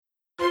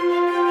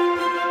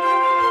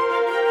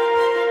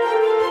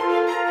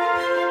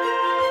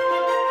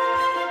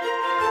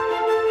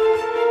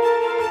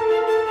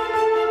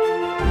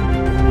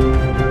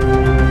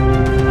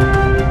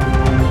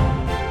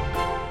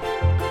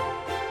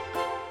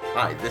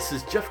Hi, this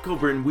is Jeff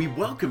Coburn. We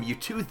welcome you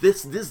to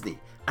This Disney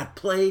at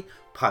Play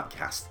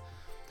podcast.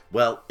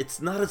 Well,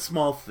 it's not a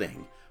small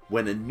thing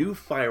when a new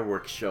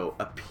fireworks show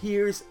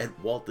appears at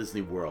Walt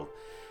Disney World.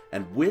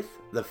 And with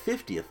the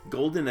 50th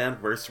golden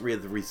anniversary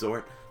of the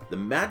resort, the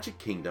Magic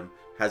Kingdom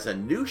has a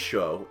new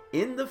show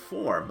in the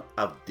form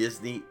of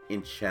Disney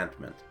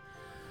Enchantment.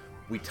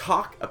 We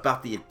talk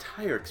about the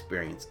entire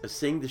experience of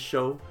seeing the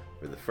show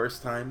for the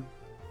first time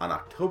on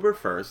October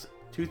 1st,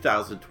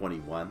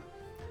 2021,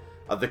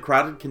 of the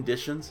crowded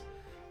conditions,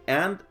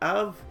 and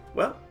of,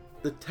 well,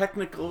 the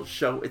technical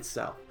show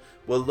itself.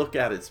 We'll look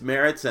at its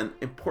merits and,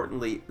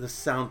 importantly, the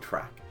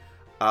soundtrack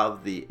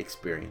of the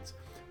experience.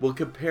 We'll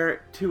compare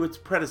it to its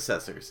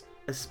predecessors,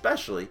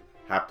 especially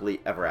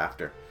Happily Ever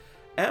After.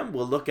 And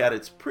we'll look at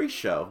its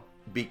pre-show,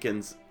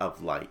 Beacons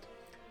of Light.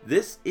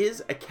 This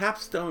is a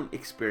capstone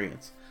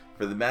experience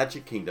for the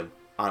Magic Kingdom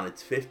on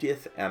its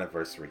 50th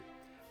anniversary.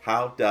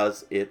 How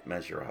does it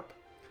measure up?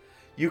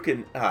 You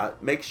can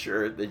make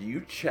sure that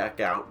you check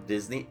out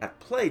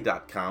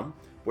disneyatplay.com,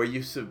 where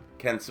you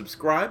can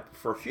subscribe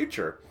for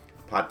future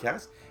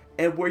podcasts,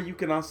 and where you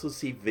can also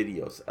see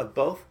videos of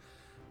both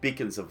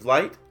Beacons of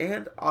Light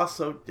and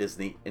also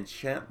Disney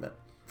Enchantment.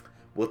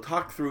 We'll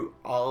talk through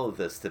all of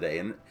this today,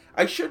 and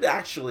I should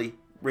actually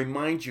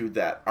remind you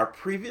that our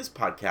previous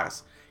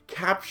podcast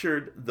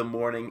captured the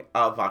morning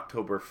of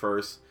October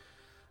 1st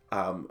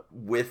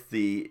with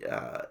the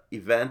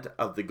event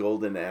of the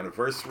golden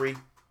anniversary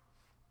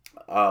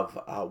of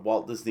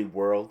Walt Disney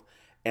World,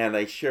 and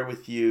I share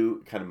with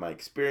you kind of my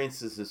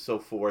experiences and so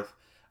forth,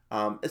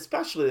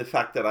 especially the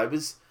fact that I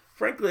was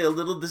frankly a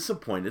little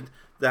disappointed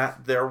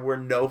that there were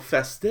no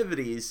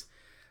festivities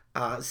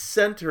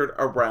centered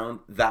around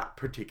that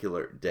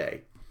particular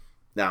day.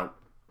 Now,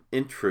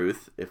 in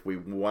truth, if we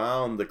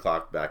wound the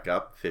clock back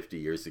up 50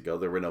 years ago,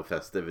 there were no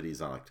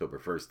festivities on October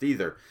 1st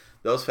either.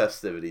 Those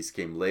festivities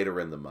came later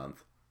in the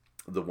month,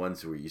 the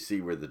ones where you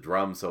see where the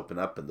drums open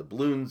up and the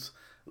balloons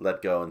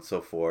let go and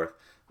so forth.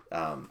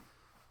 The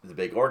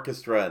big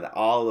orchestra and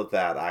all of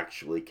that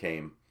actually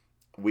came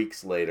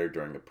weeks later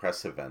during a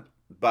press event.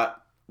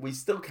 But we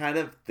still kind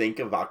of think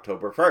of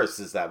October 1st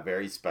as that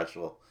very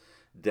special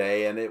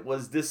day, and it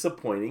was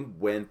disappointing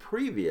when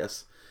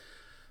previous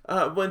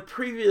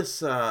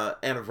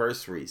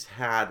anniversaries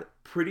had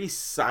pretty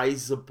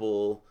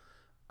sizable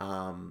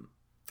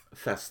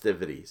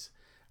festivities.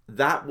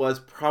 That was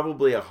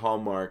probably a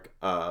hallmark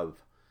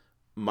of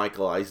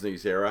Michael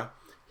Eisner's era.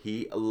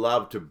 He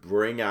loved to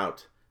bring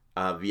out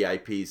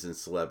VIPs and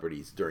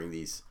celebrities during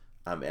these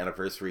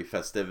anniversary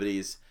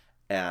festivities,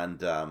 and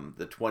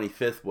the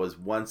 25th was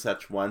one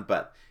such one,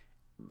 but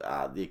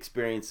the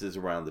experiences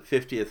around the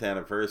 50th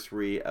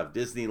anniversary of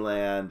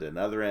Disneyland and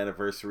other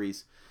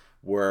anniversaries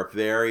were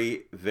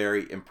very,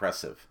 very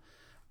impressive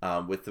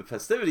with the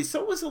festivities.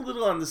 So it was a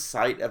little on the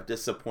side of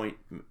disappointing,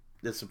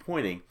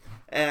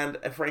 and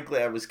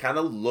frankly, I was kind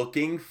of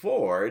looking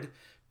forward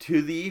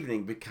to the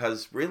evening,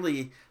 because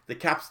really the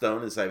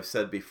capstone, as I've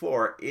said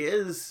before,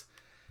 is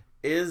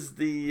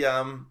the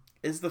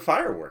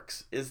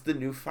fireworks, is the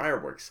new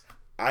fireworks.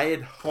 I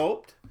had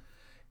hoped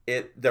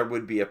there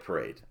would be a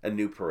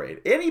new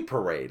parade, any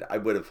parade I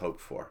would have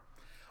hoped for.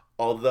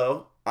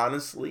 Although,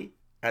 honestly,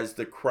 as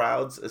the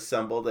crowds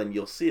assembled, and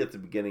you'll see at the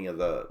beginning of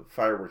the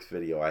fireworks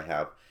video I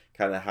have,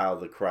 kind of how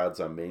the crowds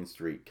on Main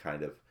Street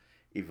kind of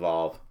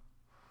evolve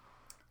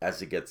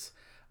as it gets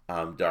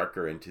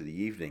darker into the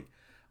evening.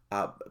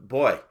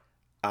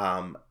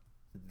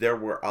 There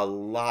were a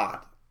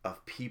lot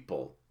of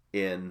people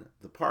in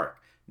the park.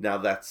 Now,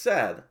 that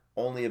said,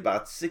 only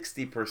about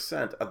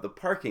 60% of the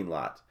parking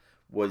lot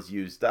was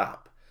used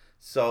up.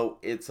 So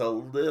it's a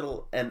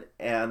little, and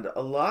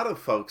a lot of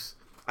folks,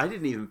 I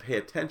didn't even pay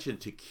attention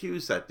to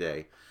queues that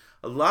day.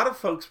 A lot of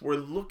folks were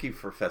looking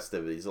for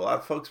festivities. A lot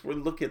of folks were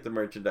looking at the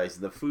merchandise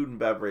and the food and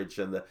beverage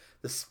and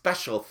the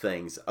special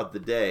things of the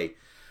day.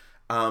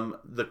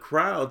 The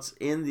crowds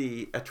in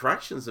the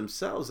attractions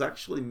themselves,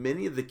 actually,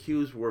 many of the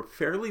queues were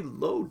fairly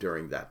low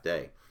during that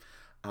day.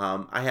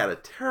 I had a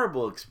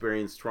terrible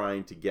experience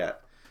trying to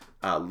get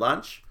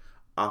lunch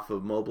off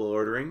of mobile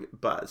ordering,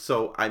 but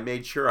so I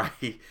made sure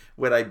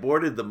when I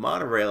boarded the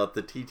monorail at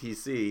the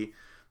TTC,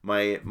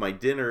 my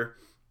dinner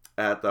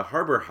at the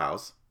Harbor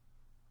House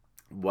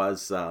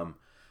was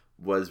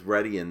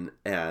ready, and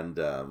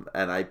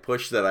I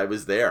pushed that I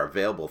was there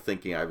available,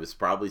 thinking I was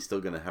probably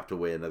still going to have to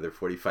wait another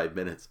 45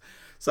 minutes.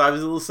 So I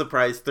was a little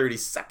surprised 30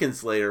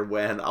 seconds later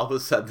when all of a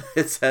sudden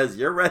it says,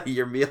 "You're ready,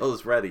 your meal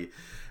is ready."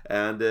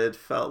 And it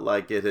felt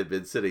like it had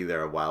been sitting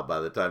there a while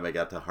by the time I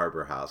got to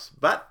Harbor House.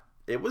 But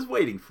it was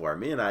waiting for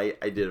me, and I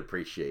did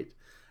appreciate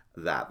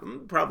that.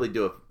 I'll probably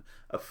do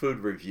a food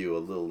review a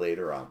little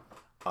later on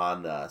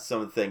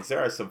some of the things.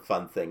 There are some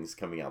fun things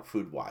coming out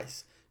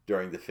food-wise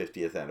during the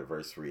 50th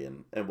anniversary,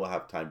 and we'll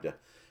have time to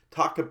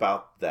talk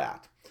about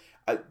that.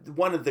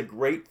 One of the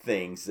great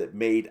things that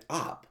made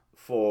up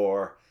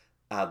for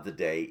the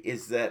day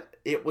is that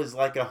it was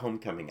like a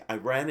homecoming. I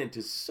ran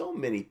into so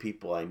many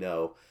people I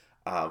know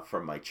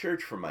from my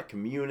church, from my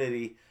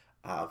community,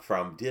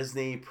 from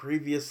Disney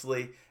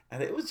previously,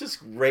 and it was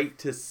just great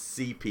to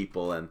see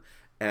people and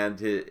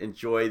to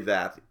enjoy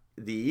the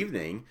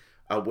evening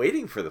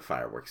waiting for the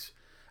fireworks,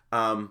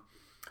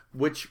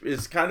 which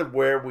is kind of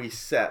where we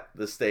set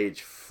the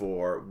stage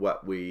for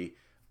what we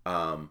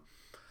have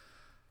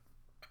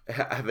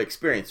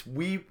experienced.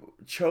 We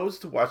chose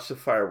to watch the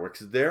fireworks.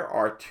 There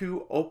are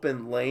 2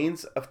 open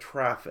lanes of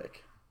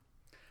traffic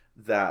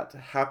that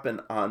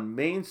happen on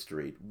Main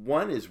Street.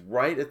 One is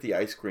right at the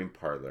ice cream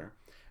parlor,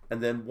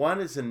 and then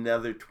one is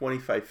another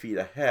 25 feet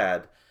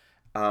ahead,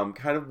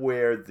 kind of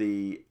where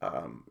the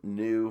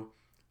new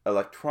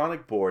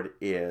electronic board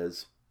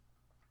is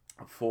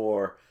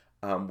for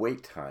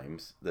wait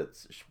times,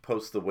 that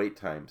posts the wait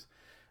times.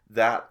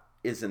 That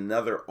is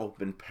another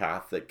open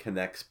path that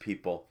connects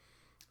people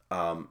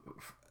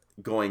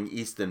going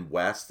east and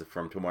west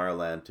from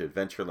Tomorrowland to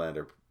Adventureland,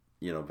 or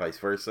vice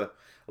versa,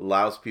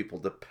 allows people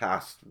to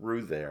pass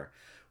through there.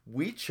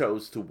 We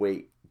chose to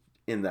wait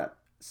in that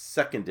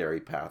secondary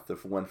path, the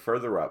one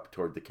further up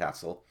toward the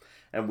castle,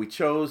 and we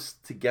chose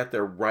to get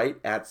there right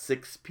at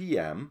 6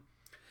 p.m.,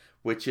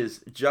 which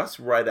is just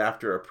right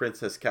after a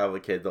princess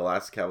cavalcade, the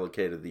last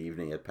cavalcade of the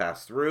evening, had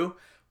passed through.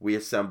 We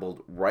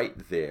assembled right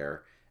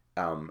there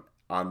on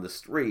the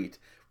street,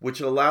 which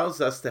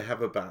allows us to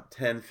have about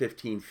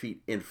 10-15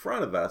 feet in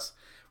front of us,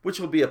 which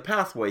will be a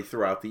pathway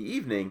throughout the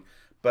evening,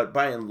 but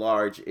by and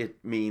large, it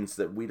means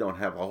that we don't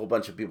have a whole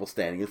bunch of people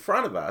standing in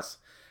front of us,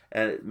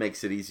 and it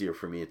makes it easier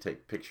for me to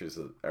take pictures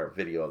or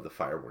video of the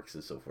fireworks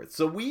and so forth.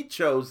 So we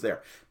chose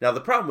there. Now,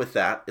 the problem with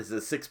that is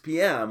at 6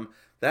 p.m.,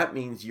 that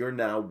means you're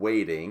now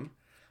waiting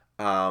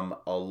a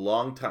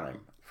long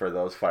time for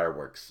those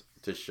fireworks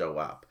to show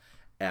up.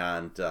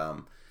 And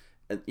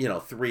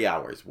 3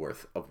 hours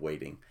worth of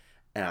waiting.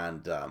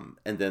 And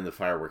then the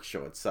fireworks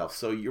show itself.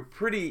 So you're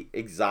pretty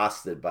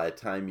exhausted by the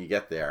time you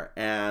get there.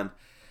 And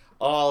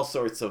all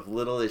sorts of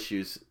little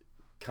issues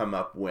come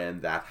up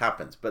when that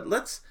happens. But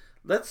let's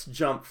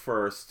jump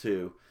first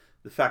to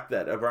the fact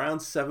that around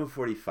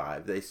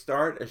 7:45 they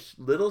start a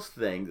little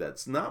thing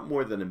that's not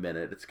more than a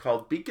minute. It's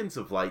called Beacons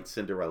of Light,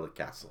 Cinderella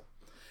Castle.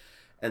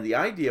 And the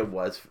idea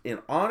was,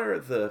 in honor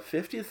of the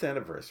 50th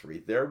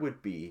anniversary, there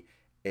would be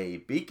a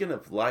beacon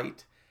of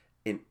light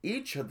in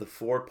each of the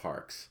 4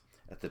 parks: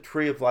 at the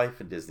Tree of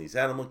Life in Disney's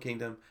Animal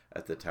Kingdom,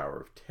 at the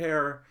Tower of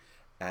Terror,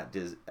 at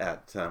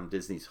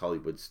Disney's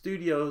Hollywood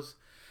Studios,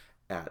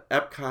 at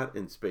Epcot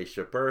in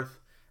Spaceship Earth,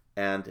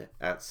 and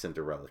at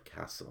Cinderella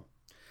Castle.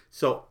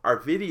 So our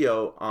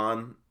video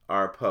on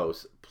our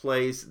post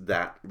plays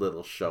that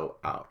little show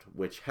out,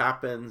 which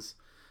happens,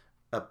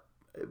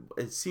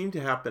 it seemed to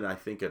happen, I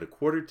think, at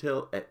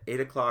 7:45, at 8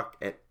 o'clock,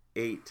 at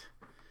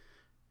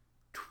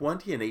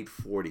 8:20, and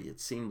 8:40. It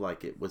seemed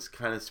like it was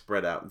kind of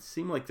spread out. It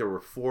seemed like there were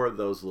 4 of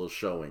those little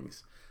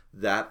showings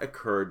that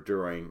occurred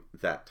during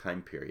that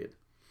time period.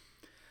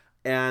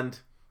 And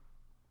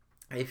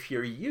if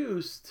you're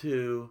used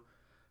to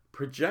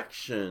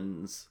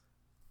projections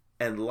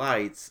and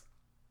lights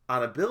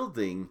on a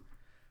building,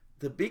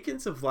 the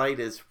Beacons of Light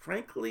is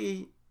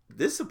frankly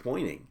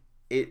disappointing.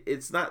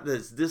 It's not that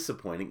it's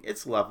disappointing.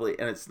 It's lovely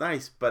and it's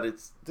nice, but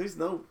there's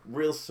no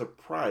real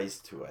surprise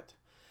to it.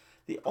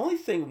 The only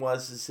thing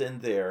is in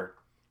their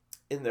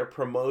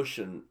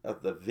promotion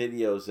of the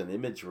videos and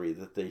imagery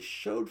that they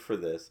showed for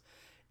this,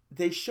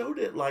 they showed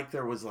it like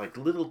there was like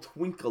little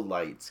twinkle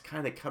lights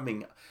kind of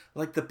coming,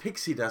 like the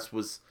pixie dust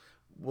was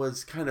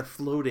kind of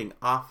floating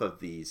off of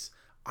these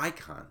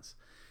icons.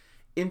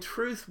 In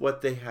truth,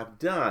 what they have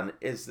done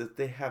is that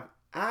they have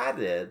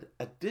added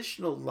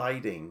additional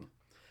lighting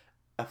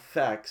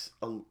effects,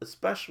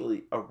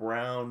 especially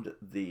around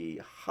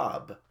the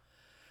hub,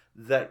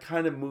 that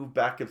kind of move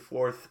back and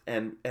forth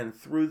and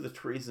through the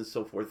trees and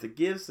so forth. It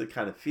gives the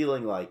kind of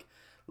feeling like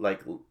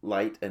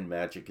light and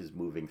magic is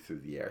moving through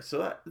the air.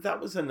 So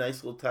that was a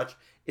nice little touch.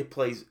 It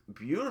plays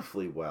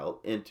beautifully well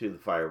into the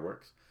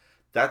fireworks.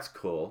 That's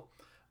cool.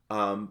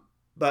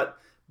 But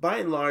by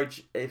and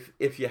large,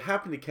 if you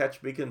happen to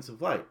catch Beacons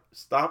of Light,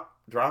 stop,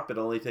 drop,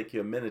 it'll only take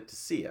you a minute to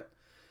see it.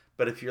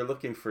 But if you're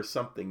looking for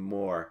something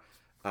more,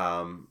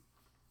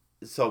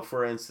 so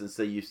for instance,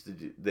 they used to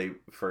do,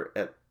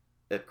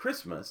 at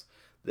Christmas,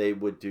 they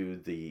would do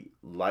the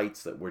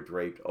lights that were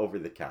draped over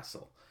the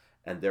castle,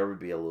 and there would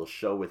be a little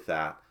show with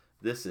that.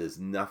 This is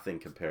nothing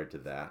compared to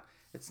that.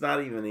 It's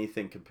not even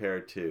anything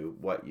compared to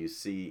what you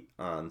see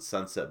on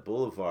Sunset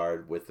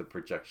Boulevard with the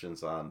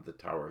projections on the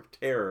Tower of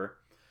Terror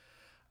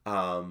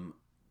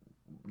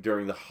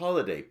during the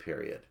holiday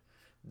period.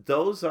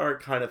 Those are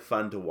kind of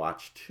fun to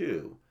watch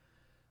too.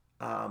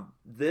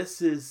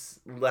 This is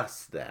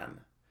less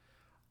than.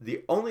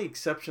 The only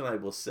exception I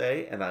will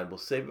say, and I will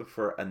save it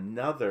for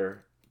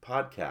another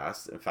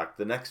podcast, in fact,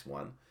 the next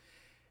one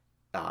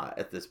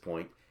at this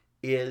point,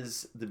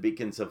 is the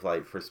Beacons of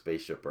Light for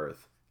Spaceship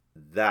Earth.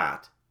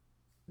 That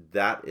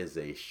is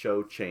a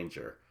show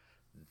changer.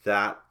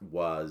 That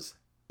was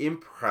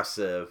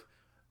impressive,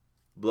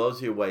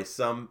 blows you away.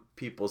 Some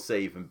people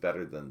say even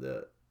better than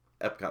the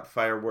Epcot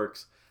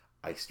fireworks.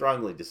 I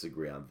strongly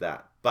disagree on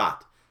that,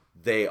 but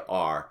they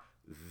are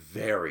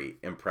very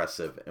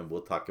impressive, and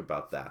we'll talk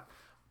about that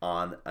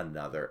on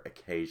another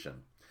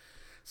occasion.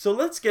 So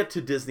let's get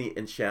to Disney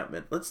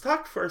Enchantment. Let's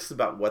talk first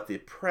about what the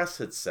press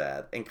had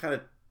said and kind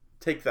of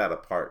take that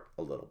apart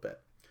a little bit.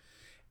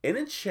 In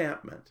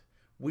Enchantment,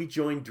 we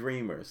join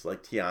dreamers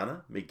like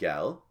Tiana,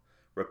 Miguel,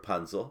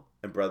 Rapunzel,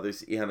 and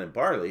brothers Ian and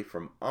Barley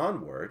from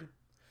Onward,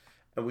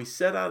 and we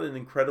set out an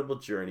incredible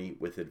journey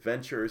with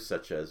adventurers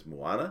such as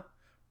Moana,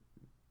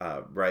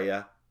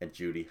 Raya, and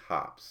Judy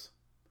Hopps.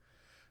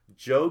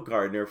 Joe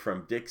Gardner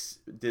from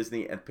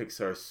Disney and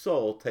Pixar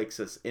Soul takes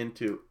us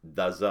into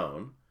The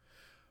Zone,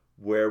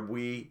 where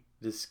we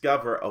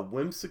discover a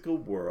whimsical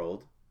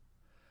world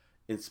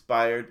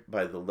inspired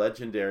by the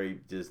legendary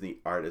Disney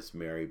artist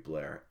Mary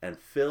Blair and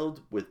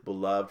filled with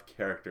beloved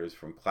characters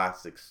from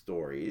classic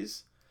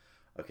stories.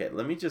 Okay,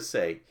 let me just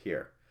say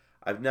here,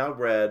 I've now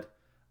read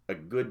a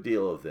good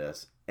deal of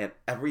this, and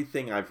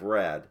everything I've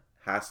read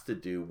has to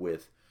do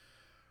with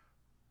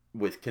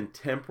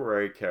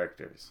contemporary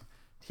characters.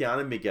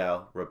 Tiana,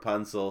 Miguel,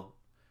 Rapunzel.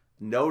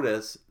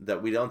 Notice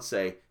that we don't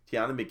say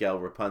Tiana, Miguel,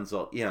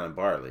 Rapunzel, Ian and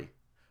Barley.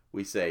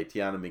 We say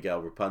Tiana,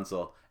 Miguel,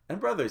 Rapunzel, and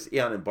brothers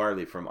Ian and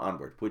Barley from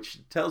Onward,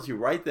 which tells you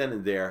right then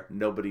and there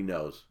nobody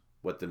knows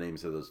what the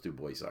names of those two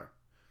boys are.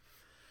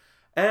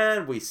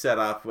 And we set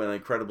off on an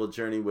incredible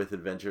journey with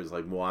adventures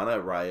like Moana,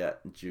 Raya,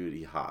 and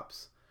Judy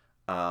Hopps.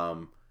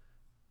 And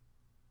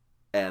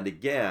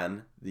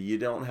again, you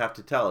don't have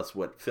to tell us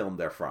what film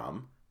they're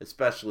from,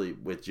 especially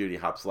with Judy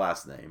Hopps'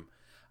 last name.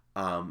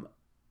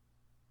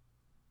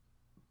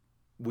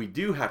 We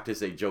do have to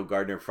say Joe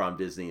Gardner from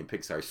Disney and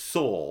Pixar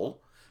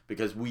Soul,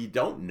 because we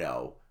don't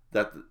know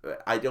that.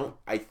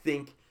 I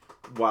think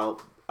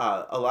while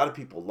a lot of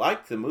people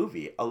liked the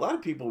movie, a lot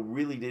of people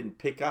really didn't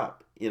pick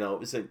up. It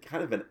was a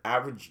kind of an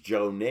average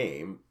Joe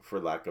name, for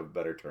lack of a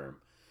better term,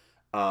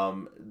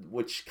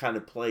 which kind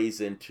of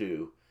plays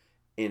into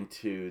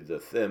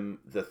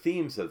the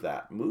themes of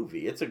that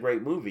movie. It's a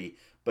great movie,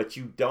 but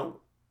you don't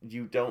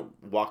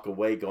walk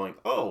away going,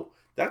 oh,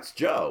 that's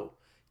Joe,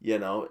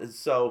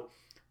 So,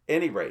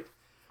 any rate.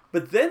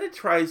 But then it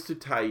tries to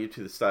tie you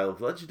to the style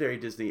of legendary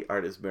Disney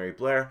artist Mary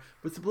Blair,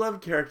 with the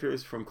beloved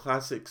characters from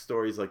classic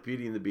stories like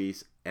Beauty and the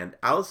Beast and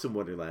Alice in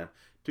Wonderland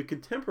to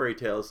contemporary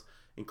tales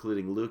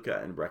including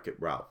Luca and Wreck-It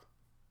Ralph.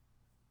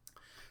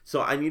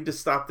 So I need to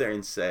stop there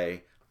and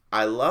say,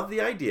 I love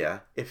the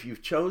idea if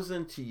you've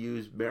chosen to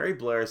use Mary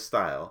Blair's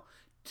style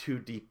to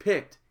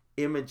depict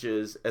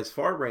images as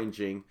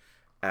far-ranging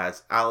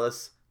as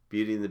Alice,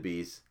 Beauty and the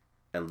Beast,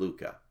 and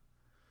Luca.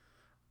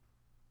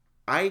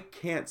 I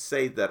can't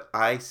say that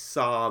I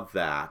saw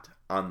that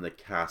on the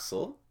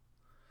castle,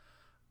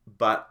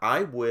 but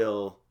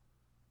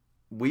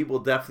we will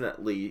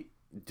definitely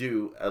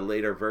do a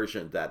later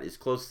version that is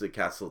close to the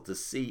castle to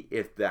see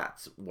if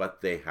that's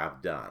what they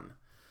have done.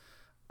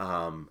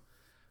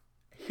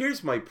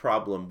 Here's my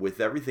problem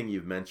with everything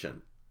you've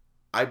mentioned.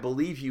 I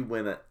believe you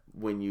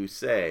when you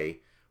say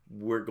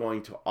we're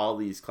going to all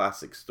these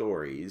classic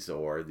stories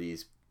or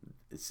these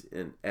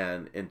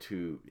and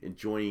to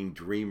enjoying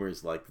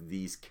dreamers like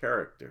these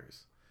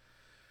characters.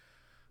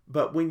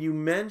 But when you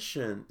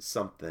mention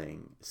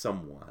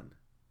someone,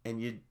 and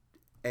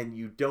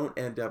you don't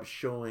end up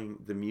showing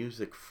the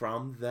music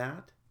from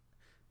that,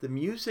 the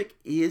music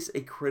is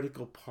a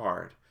critical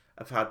part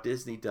of how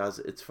Disney does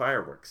its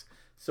fireworks.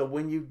 So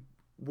when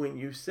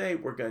you say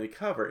we're going to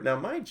cover, now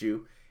mind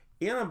you,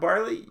 Ian and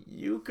Barley,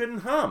 you couldn't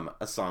hum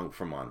a song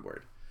from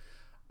Onward.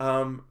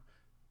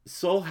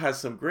 Soul has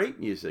some great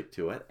music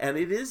to it, and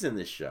it is in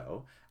the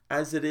show,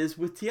 as it is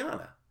with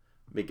Tiana.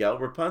 Miguel,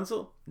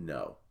 Rapunzel,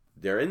 no.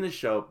 They're in the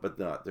show, but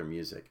not their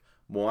music.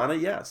 Moana,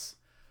 yes.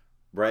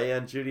 Raya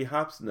and Judy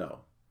Hopps,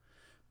 no.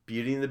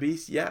 Beauty and the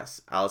Beast,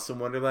 yes. Alice in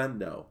Wonderland,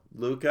 no.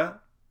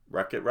 Luca,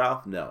 Wreck-It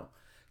Ralph, no.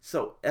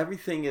 So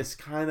everything is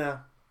kind of...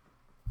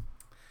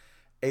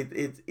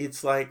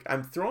 It's like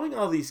I'm throwing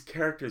all these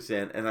characters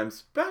in, and I'm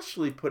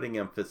especially putting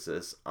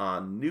emphasis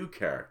on new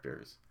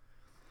characters.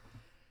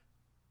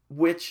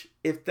 Which,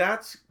 if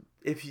that's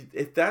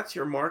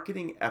your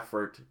marketing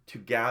effort to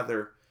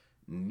gather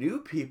new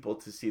people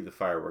to see the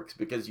fireworks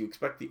because you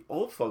expect the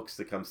old folks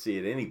to come see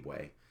it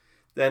anyway,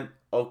 then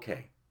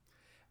okay.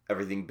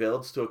 Everything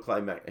builds to a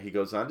climax. He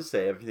goes on to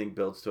say, everything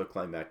builds to a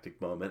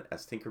climactic moment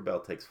as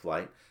Tinkerbell takes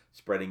flight,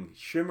 spreading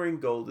shimmering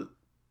gold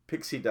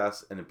pixie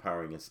dust and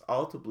empowering us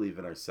all to believe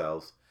in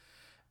ourselves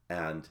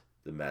and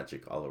the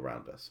magic all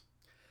around us.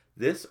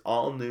 This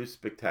all-new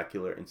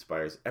spectacular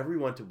inspires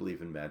everyone to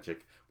believe in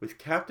magic with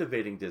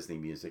captivating Disney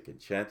music,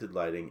 enchanted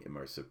lighting,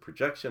 immersive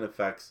projection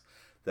effects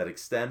that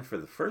extend for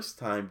the first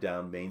time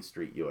down Main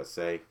Street,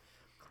 USA,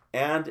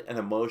 and an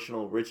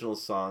emotional original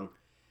song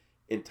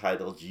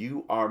entitled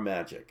You Are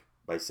Magic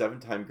by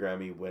 7-time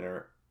Grammy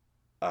winner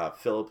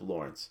Philip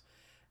Lawrence.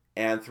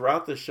 And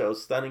throughout the show,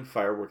 stunning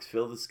fireworks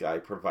fill the sky,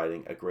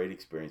 providing a great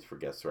experience for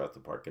guests throughout the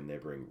park and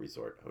neighboring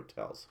resort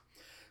hotels.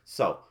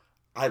 So,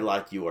 I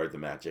like You Are the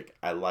Magic.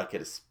 I like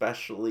it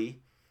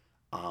especially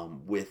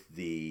with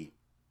the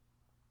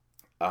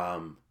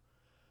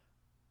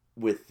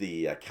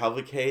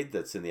cavalcade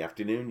that's in the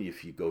afternoon.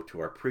 If you go to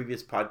our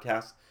previous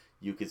podcast,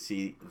 you could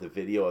see the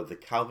video of the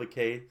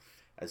cavalcade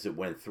as it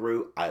went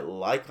through. I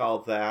like all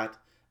that.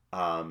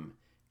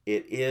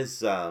 It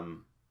is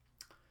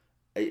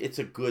it's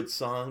a good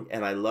song,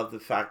 and I love the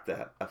fact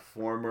that a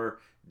former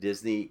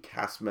Disney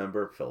cast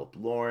member, Philip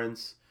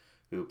Lawrence,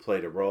 who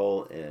played a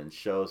role in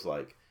shows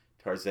like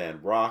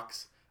Tarzan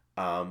Rocks,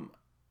 um,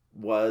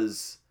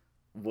 was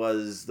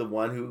was the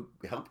one who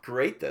helped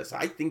create this.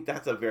 I think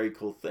that's a very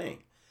cool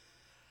thing.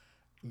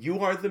 You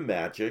Are the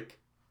Magic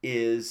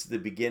is the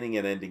beginning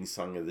and ending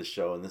song of the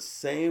show in the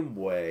same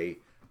way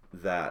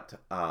that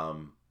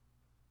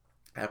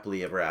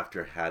Happily Ever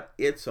After had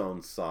its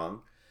own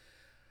song.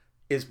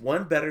 Is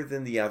one better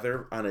than the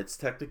other on its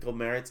technical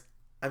merits?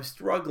 I'm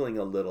struggling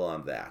a little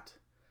on that.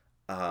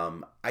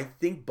 I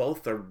think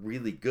both are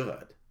really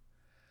good.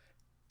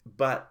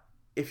 But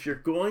if you're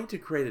going to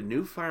create a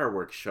new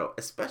fireworks show,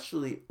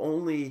 especially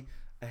only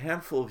a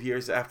handful of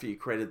years after you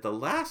created the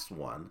last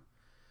one,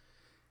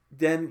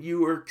 then you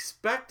were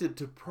expected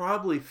to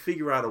probably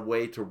figure out a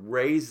way to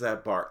raise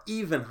that bar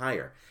even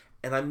higher.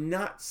 And I'm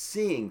not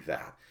seeing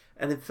that.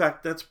 And in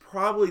fact, that's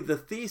probably the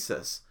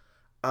thesis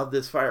of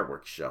this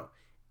fireworks show.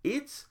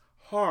 It's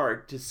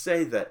hard to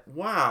say that,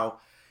 wow,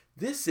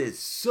 this is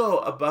so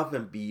above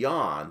and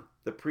beyond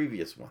the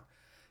previous one.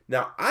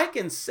 Now, I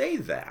can say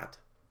that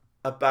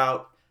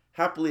about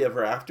Happily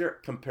Ever After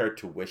compared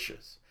to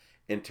Wishes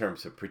in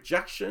terms of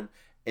projection,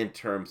 in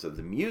terms of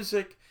the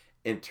music,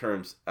 in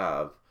terms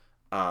of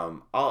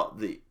all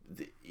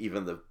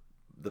even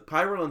the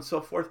pyro and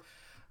so forth.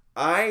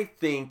 I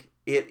think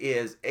it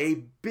is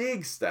a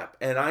big step,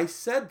 and I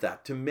said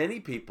that to many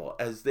people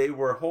as they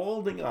were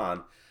holding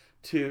on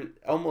to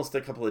almost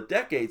a couple of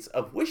decades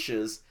of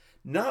Wishes,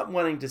 not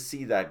wanting to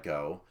see that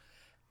go,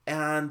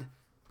 and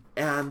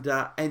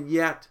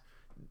yet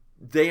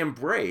they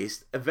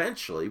embraced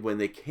eventually when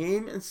they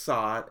came and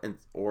saw it,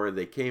 or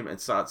they came and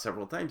saw it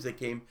several times. They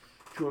came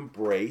to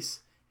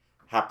embrace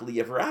Happily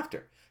Ever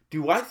After.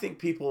 Do I think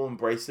people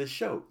embrace this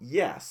show?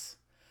 Yes.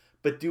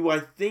 But do I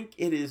think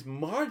it is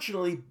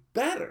marginally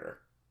better?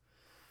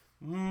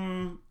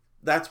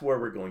 That's where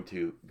we're going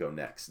to go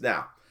next.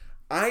 Now,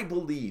 I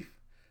believe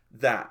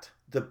that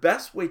the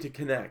best way to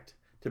connect,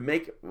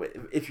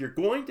 if you're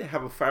going to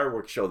have a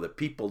fireworks show that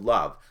people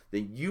love,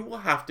 then you will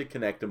have to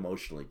connect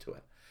emotionally to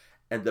it.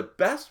 And the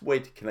best way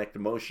to connect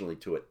emotionally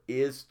to it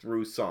is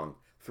through song,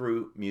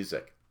 through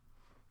music.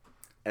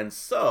 And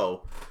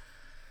so,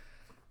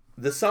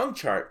 the song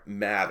chart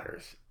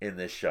matters in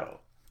this show.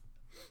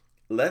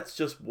 Let's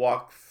just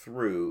walk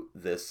through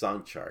this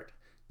song chart.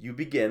 You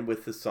begin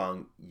with the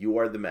song You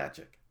Are the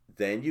Magic.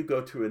 Then you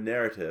go to a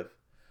narrative,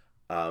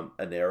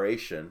 a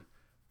narration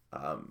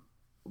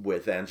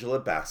with Angela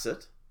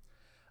Bassett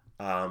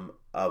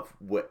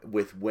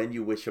with When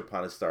You Wish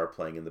Upon a Star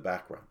playing in the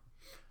background.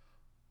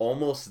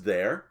 Almost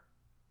There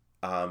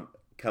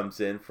comes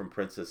in from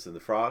Princess and the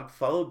Frog,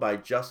 followed by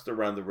Just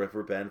Around the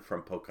River Bend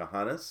from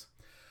Pocahontas.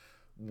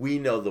 We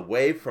Know the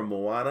Way from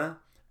Moana.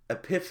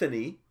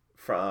 Epiphany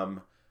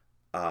from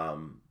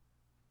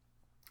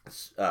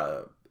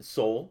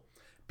Soul.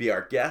 Be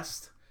Our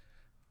Guest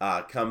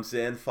comes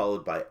in,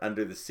 followed by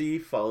Under the Sea,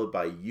 followed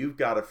by You've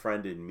Got a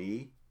Friend in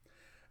Me.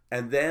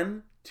 And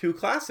then two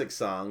classic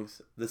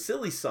songs, The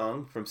Silly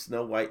Song from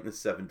Snow White and the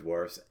Seven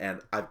Dwarfs, and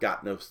I've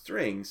Got No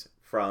Strings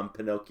from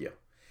Pinocchio.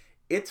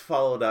 It's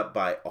followed up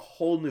by A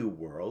Whole New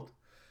World,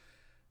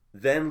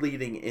 then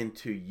leading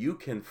into You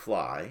Can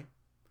Fly,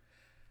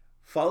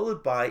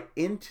 followed by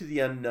Into the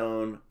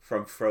Unknown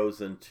from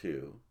Frozen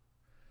 2.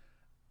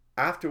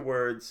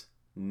 Afterwards,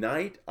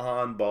 Night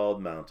on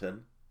Bald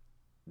Mountain,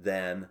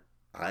 then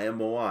I Am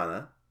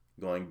Moana,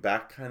 going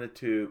back kind of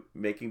to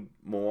making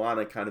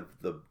Moana kind of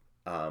the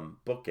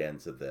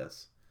bookends of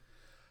this,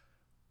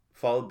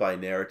 followed by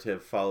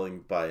narrative, following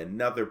by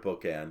another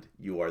bookend,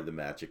 You Are the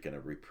Magic, and a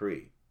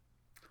reprieve.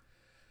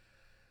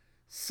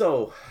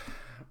 So,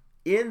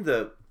 in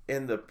the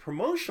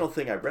promotional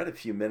thing I read a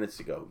few minutes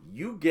ago,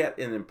 you get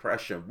an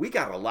impression we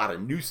got a lot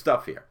of new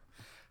stuff here.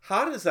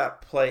 How does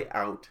that play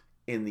out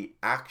in the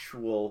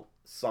actual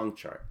song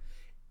chart?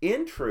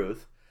 In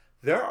truth,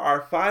 there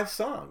are 5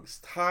 songs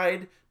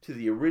tied to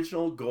the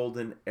original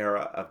golden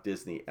era of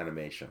Disney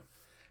animation.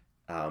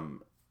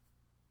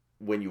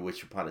 When You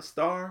Wish Upon a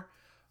Star,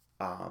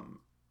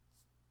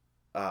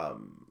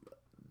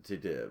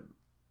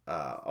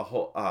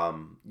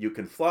 You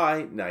Can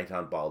Fly, Night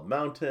on Bald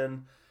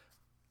Mountain,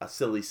 The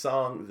Silly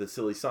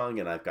Song,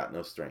 and I've Got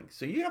No Strings.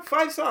 So you have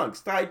 5 songs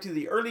tied to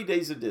the early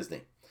days of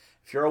Disney.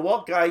 If you're a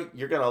Walt guy,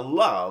 you're going to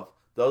love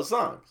those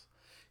songs.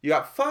 You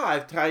got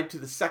 5 tied to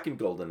the second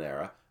golden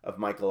era of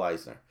Michael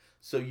Eisner.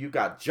 So you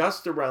got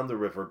Just Around the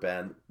River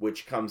Bend,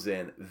 which comes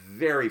in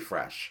very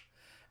fresh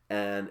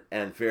and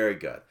very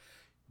good.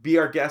 Be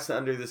Our Guest,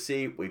 Under the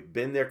Sea, we've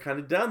been there, kind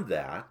of done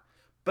that.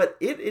 But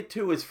it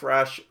too is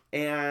fresh,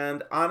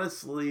 and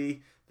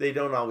honestly, they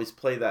don't always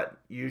play that.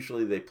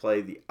 Usually they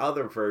play the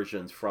other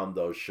versions from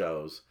those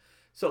shows.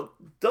 So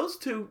those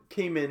 2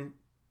 came in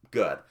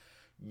good.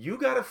 You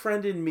Got a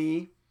Friend in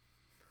Me,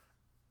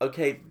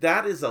 okay,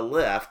 that is a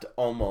lift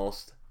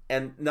almost,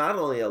 and not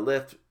only a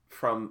lift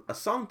from a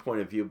song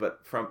point of view,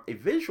 but from a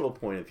visual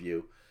point of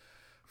view,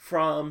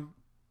 from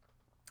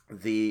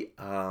the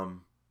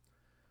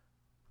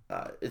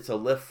it's a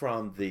lift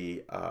from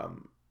the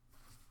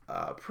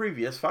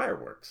previous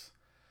Fireworks,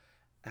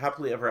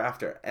 Happily Ever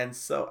After, and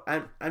so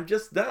I'm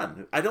just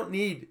done. I don't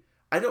need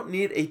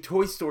a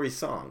Toy Story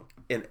song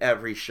in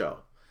every show.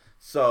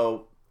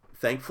 So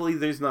thankfully,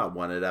 there's not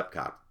one at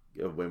Epcot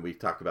when we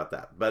talk about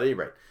that. But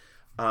anyway,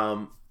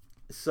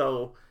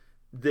 so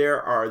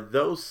there are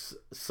those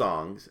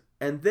songs,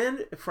 and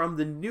then from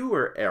the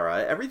newer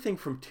era, everything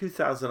from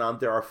 2000 on,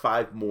 there are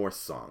 5 more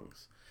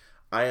songs.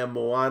 I Am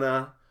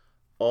Moana,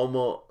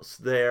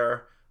 Almost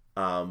There,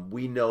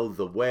 We Know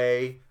the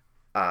Way,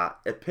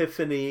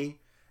 Epiphany,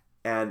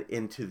 and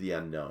Into the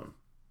Unknown.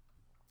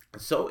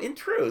 So in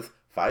truth,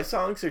 5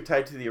 songs are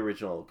tied to the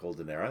original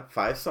Golden Era,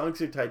 5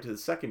 songs are tied to the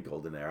second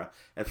Golden Era,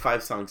 and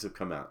 5 songs have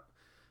come out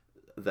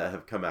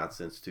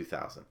since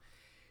 2000.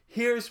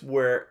 Here's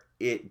where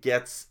it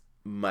gets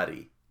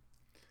muddy.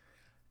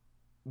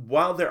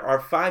 While there are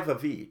 5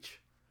 of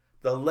each,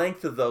 the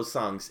length of those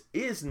songs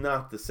is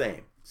not the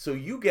same. So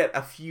you get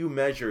a few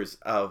measures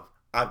of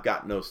I've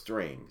Got No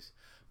Strings,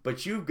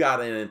 but you've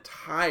got an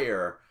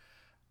entire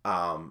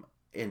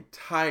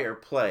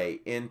play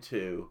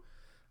into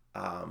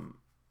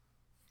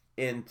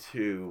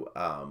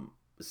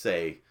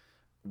say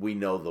We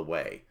Know the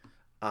Way,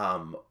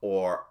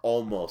 or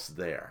Almost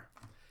There.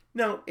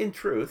 Now, in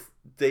truth,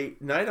 the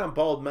Night on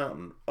Bald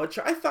Mountain, which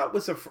I thought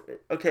was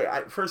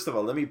first of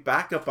all, let me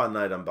back up on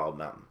Night on Bald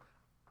Mountain.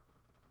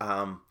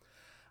 I'm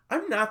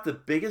not the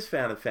biggest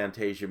fan of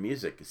Fantasia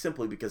music,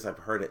 simply because I've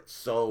heard it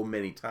so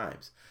many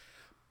times.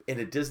 In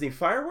a Disney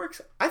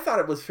Fireworks, I thought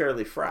it was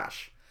fairly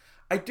fresh.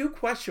 I do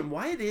question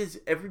why it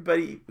is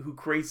everybody who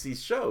creates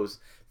these shows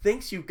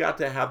thinks you've got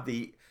to have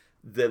the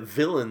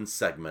villain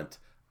segment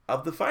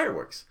of the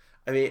fireworks.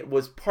 I mean, it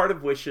was part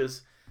of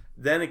Wishes,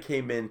 then it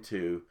came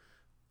into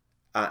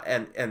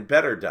and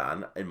better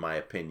done, in my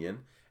opinion,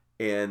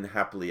 in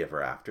Happily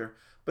Ever After.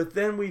 But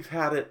then we've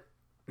had it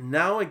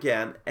now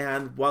again,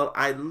 and while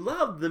I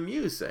love the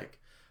music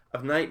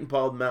of Night on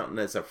Bald Mountain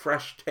as a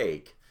fresh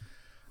take,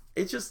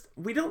 it's just,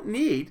 we don't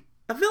need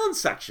a villain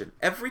section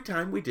every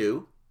time we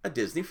do a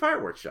Disney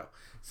fireworks show.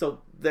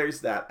 So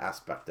there's that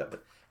aspect of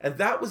it. And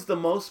that was the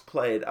most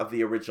played of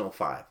the original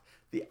 5.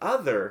 The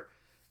other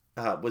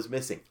was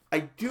missing. I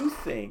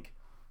think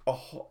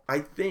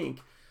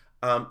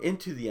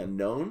Into the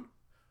Unknown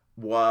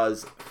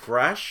was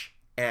fresh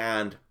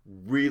and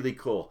really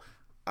cool.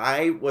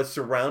 I was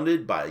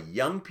surrounded by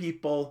young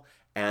people,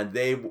 and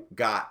they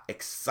got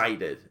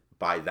excited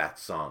by that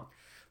song.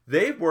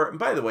 They were, and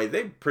by the way,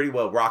 they pretty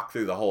well rocked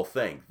through the whole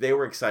thing. They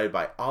were excited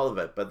by all of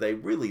it, but they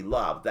really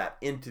loved that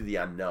Into the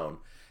Unknown.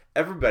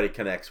 Everybody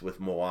connects with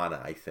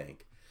Moana, I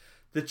think.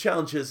 The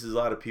challenge is a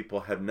lot of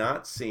people have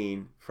not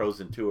seen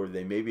Frozen 2, or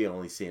they maybe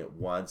only seen it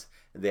once,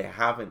 and they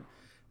haven't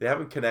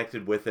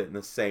connected with it in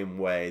the same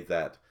way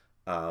that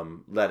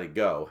Let It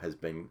Go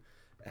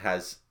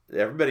has.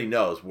 Everybody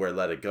knows where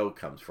Let It Go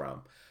comes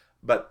from.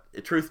 But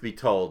truth be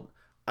told,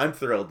 I'm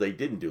thrilled they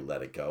didn't do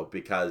Let It Go,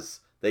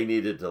 because they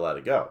needed to let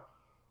it go.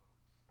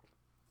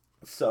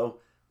 So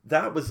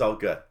that was all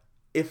good.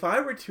 If I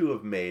were to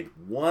have made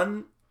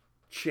one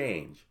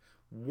song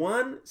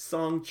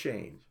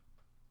change,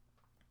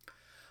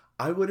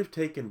 I would have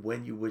taken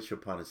When You Wish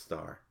Upon a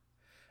Star,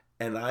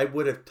 and I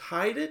would have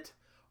tied it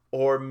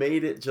or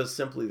made it just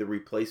simply the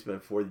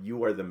replacement for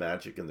You Are the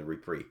Magic and the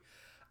Reprieve.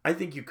 I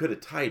think you could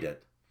have tied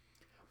it,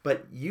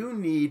 but you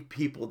need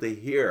people to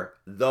hear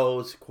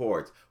those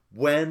chords.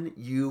 When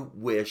you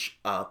wish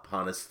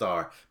upon a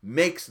star.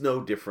 Makes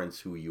no difference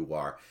who you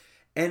are.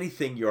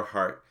 Anything your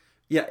heart.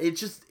 Yeah,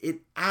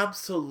 it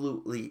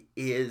absolutely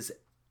is.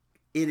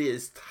 It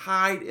is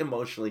tied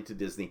emotionally to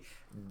Disney.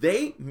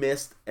 They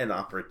missed an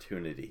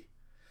opportunity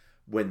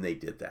when they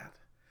did that.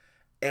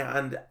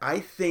 And I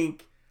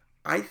think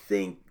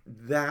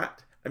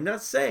that, I'm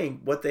not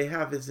saying what they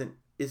have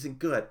isn't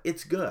good.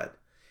 It's good.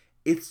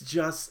 It's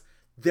just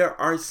there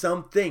are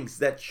some things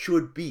that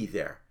should be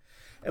there.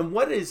 And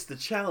what is the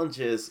challenge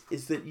is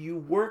that you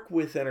work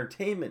with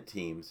entertainment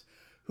teams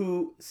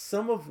who,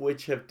 some of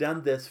which have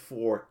done this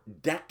for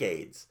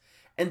decades,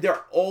 and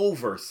they're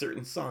over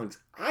certain songs.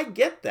 I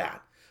get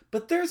that.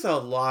 But there's a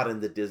lot in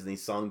the Disney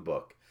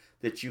songbook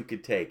that you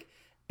could take.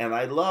 And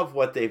I love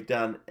what they've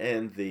done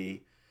in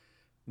the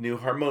new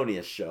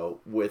Harmonious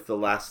show with The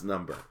Last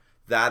Number.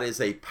 That is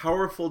a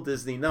powerful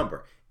Disney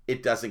number.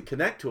 It doesn't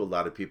connect to a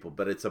lot of people,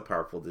 but it's a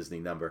powerful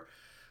Disney number.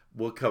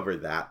 We'll cover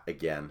that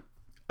again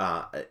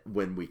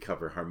when we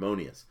cover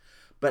Harmonious.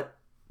 But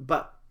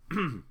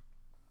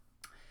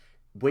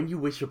When You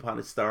Wish Upon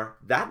a Star,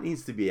 that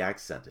needs to be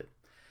accented.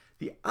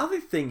 The other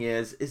thing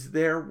is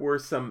there were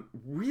some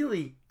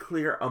really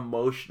clear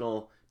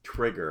emotional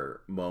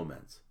trigger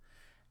moments.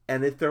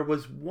 And if there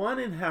was one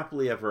in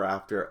Happily Ever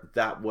After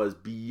that was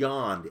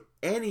beyond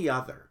any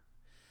other,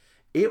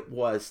 it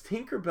was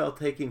Tinkerbell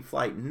taking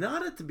flight,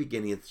 not at the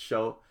beginning of the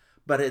show,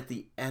 but at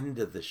the end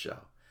of the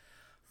show.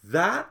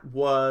 That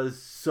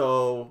was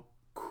so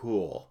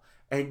cool.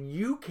 And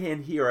you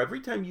can hear,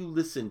 every time you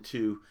listen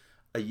to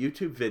a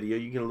YouTube video,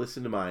 you can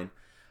listen to mine,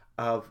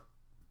 of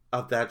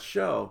that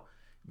show,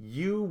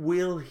 you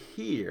will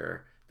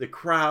hear The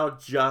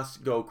crowd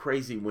just go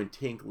crazy when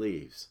Tink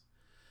leaves.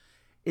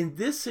 In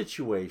this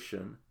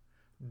situation,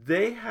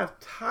 they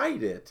have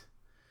tied it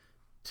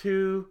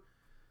to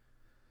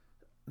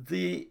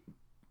the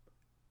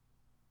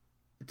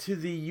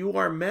You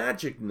Are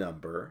Magic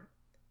number,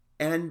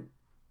 and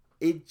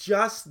it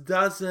just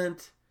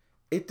doesn't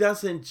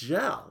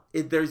gel.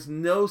 There's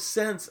no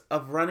sense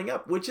of running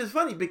up, which is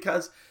funny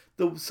because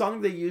the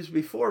song they used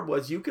before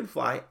was You Can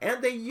Fly,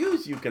 and they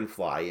use You Can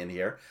Fly in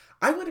here.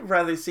 I would have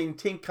rather seen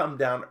Tink come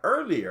down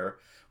earlier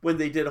when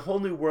they did A Whole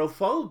New World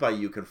followed by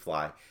You Can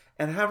Fly,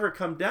 and have her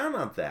come down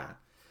on that.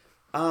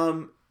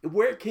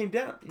 Where it came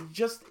down,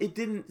 it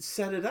didn't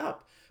set it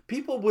up.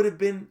 People would have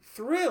been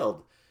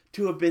thrilled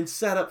to have been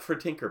set up for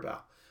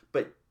Tinkerbell,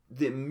 but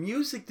the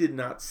music did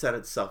not set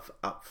itself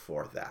up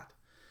for that.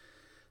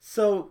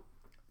 So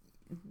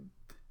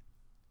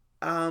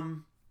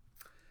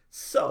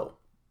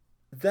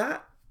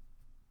that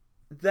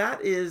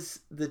is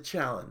the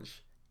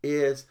challenge.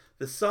 Is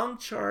the song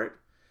chart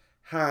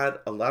had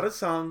a lot of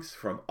songs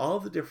from all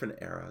the different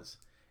eras.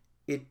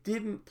 It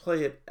didn't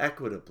play it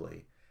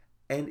equitably,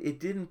 and it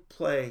didn't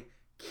play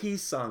key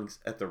songs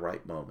at the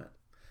right moment.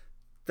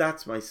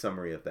 That's my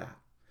summary of that.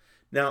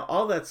 Now,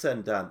 all that said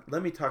and done,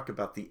 let me talk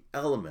about the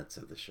elements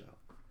of the show.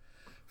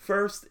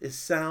 First is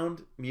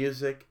sound,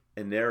 music,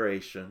 and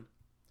narration.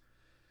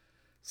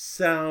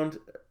 Sound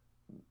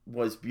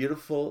was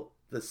beautiful.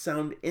 The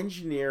sound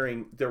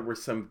engineering, there were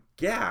some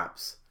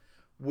gaps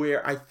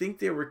where I think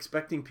they were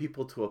expecting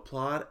people to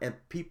applaud and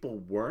people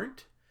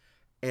weren't.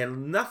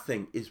 And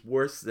nothing is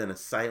worse than a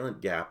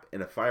silent gap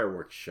in a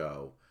fireworks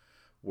show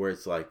where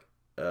it's like,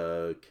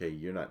 okay,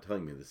 you're not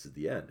telling me this is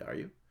the end, are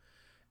you?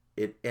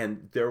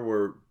 And there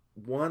were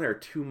one or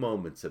two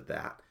moments of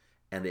that,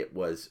 and it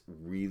was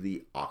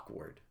really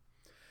awkward.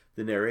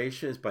 The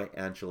narration is by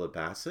Angela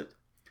Bassett.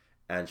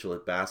 Angela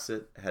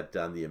Bassett had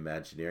done the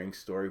Imagineering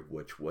story,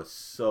 which was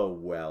so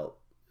well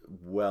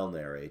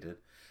narrated.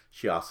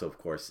 She also, of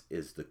course,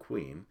 is the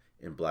Queen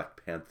in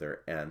Black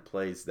Panther and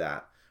plays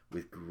that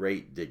with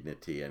great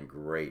dignity and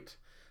great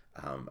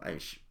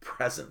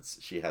presence.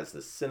 She has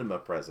the cinema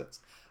presence.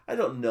 I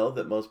don't know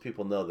that most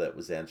people know that it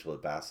was Angela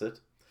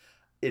Bassett.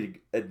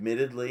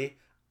 Admittedly,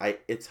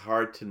 it's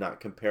hard to not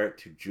compare it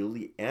to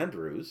Julie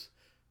Andrews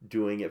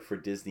doing it for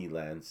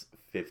Disneyland's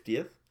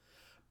 50th.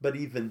 But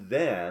even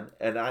then,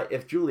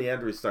 if Julie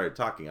Andrews started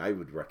talking, I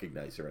would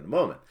recognize her in a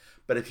moment.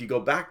 But if you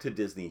go back to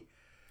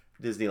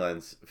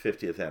Disneyland's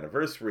 50th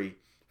anniversary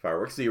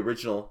fireworks, the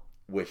original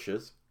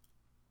Wishes,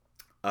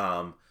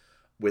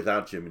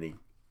 without Jiminy,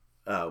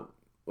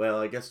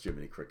 I guess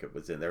Jiminy Cricket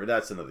was in there.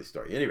 That's another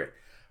story. Anyway,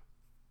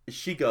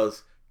 she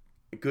goes,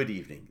 "Good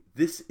evening.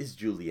 This is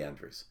Julie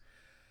Andrews."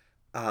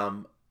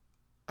 I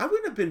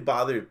wouldn't have been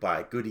bothered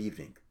by "Good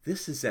evening.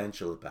 This is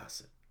Angela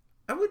Bassett."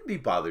 I wouldn't be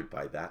bothered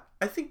by that.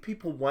 I think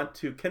people want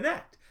to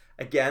connect,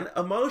 again,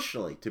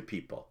 emotionally to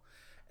people.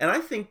 And I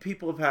think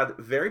people have had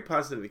very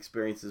positive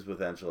experiences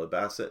with Angela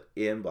Bassett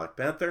in Black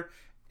Panther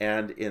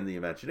and in the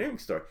Imagineering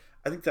story.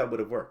 I think that would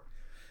have worked.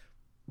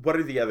 What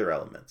are the other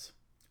elements?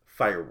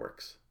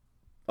 Fireworks.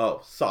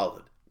 Oh,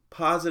 solid.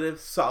 Positive,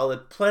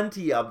 solid,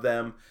 plenty of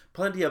them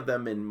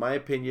in my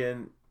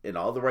opinion, in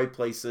all the right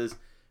places.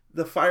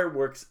 The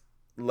fireworks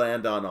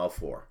land on all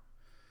four.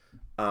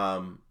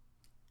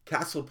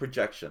 Castle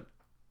projection.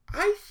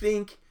 I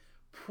think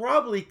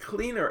probably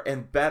cleaner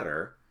and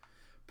better.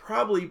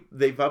 Probably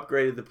they've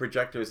upgraded the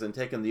projectors and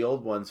taken the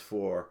old ones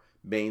for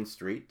Main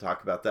Street.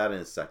 Talk about that in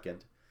a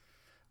second.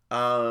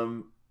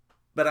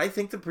 But I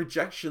think the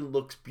projection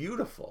looks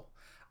beautiful.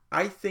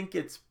 I think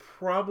it's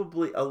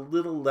probably a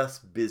little less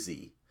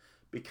busy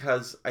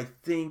because I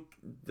think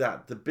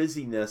that the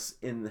busyness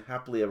in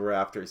Happily Ever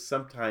After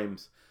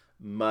sometimes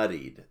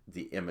muddied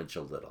the image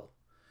a little.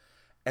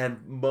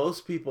 And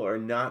most people are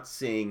not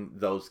seeing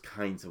those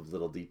kinds of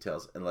little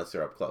details unless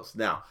they're up close.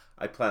 Now,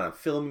 I plan on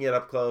filming it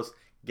up close,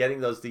 getting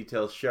those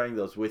details, sharing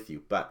those with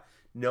you. But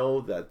know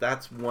that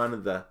that's one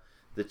of the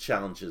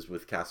challenges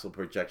with castle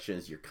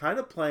projections. You're kind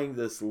of playing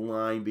this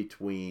line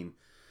between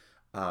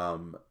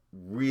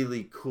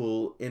really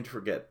cool,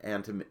 intricate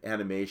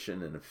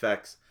animation and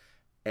effects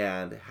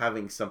and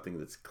having something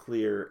that's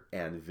clear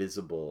and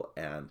visible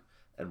and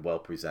well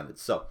presented.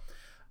 So,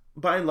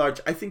 by and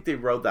large, I think they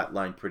rode that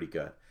line pretty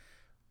good.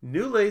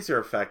 New laser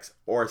effects,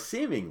 or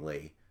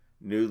seemingly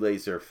new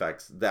laser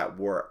effects that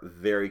were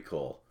very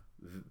cool.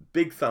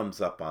 Big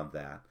thumbs up on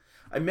that.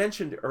 I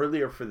mentioned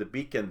earlier for the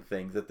beacon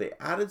thing that they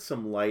added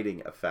some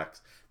lighting effects.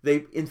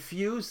 They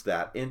infused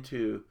that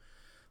into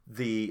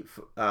the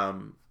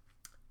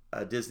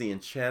Disney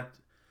Enchantment.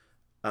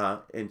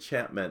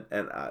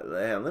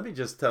 And let me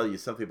just tell you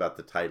something about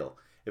the title.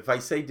 If I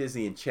say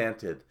Disney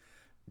Enchanted,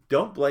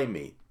 don't blame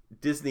me.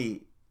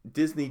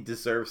 Disney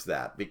deserves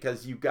that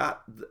because you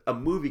got a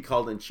movie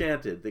called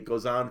Enchanted that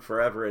goes on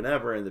forever and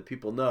ever and that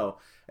people know,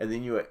 and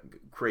then you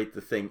create the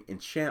thing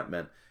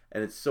Enchantment,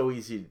 and it's so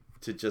easy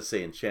to just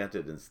say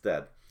Enchanted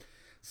instead.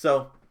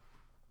 So,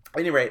 at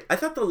any rate, I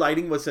thought the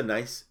lighting was a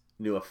nice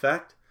new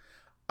effect.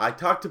 I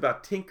talked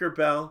about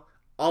Tinkerbell.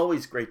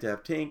 Always great to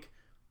have Tink.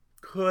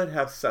 could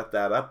have set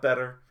that up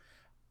better.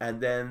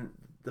 And then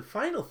the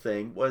final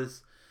thing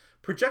was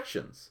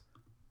projections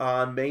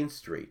on Main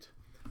Street,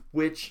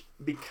 which,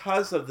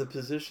 because of the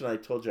position I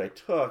told you I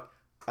took,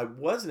 I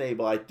wasn't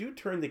able. I do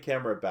turn the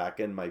camera back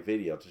in my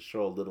video to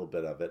show a little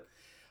bit of it.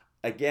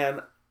 Again,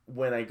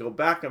 when I go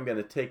back, I'm going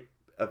to take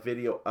a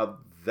video of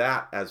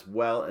that as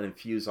well and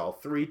infuse all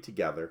three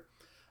together,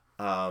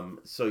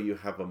 so you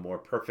have a more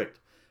perfect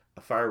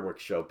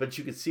fireworks show. But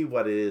you can see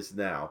what it is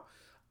now.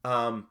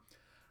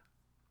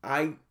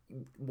 I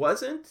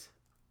wasn't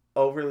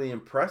overly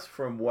impressed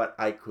from what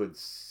I could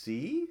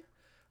see,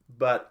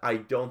 but I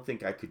don't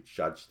think I could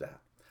judge that.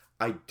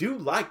 I do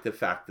like the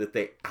fact that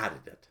they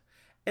added it.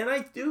 And I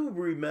do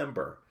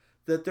remember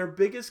that their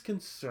biggest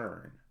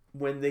concern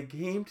when they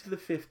came to the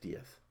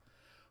 50th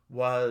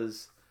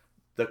was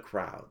the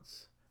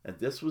crowds. And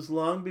this was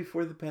long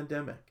before the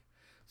pandemic.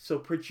 So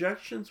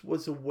projections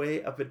was a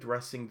way of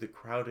addressing the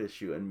crowd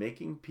issue and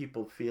making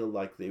people feel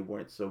like they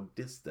weren't so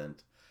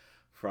distant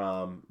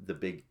from the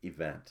big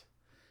event.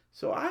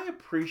 So I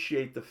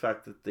appreciate the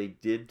fact that they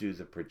did do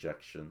the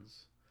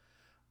projections.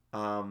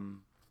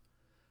 And,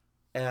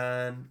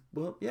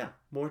 well, yeah,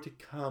 more to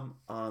come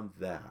on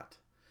that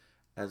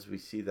as we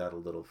see that a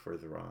little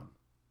further on.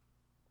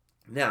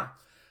 Now,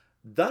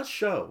 the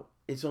show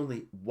is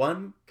only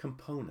one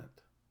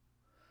component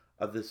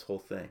of this whole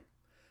thing.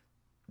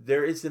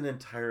 There is an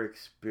entire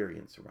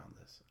experience around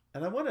this.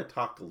 And I want to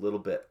talk a little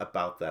bit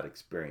about that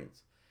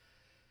experience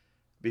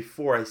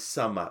before I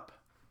sum up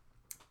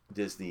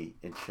Disney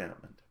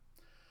Enchantment.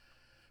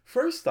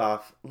 First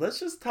off, let's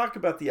just talk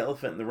about the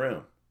elephant in the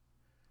room.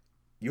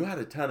 You had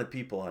a ton of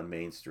people on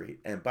Main Street.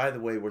 And by the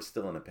way, we're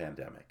still in a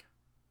pandemic.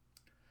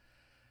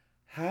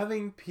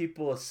 Having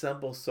people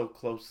assemble so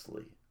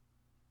closely,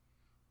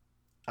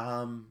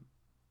 I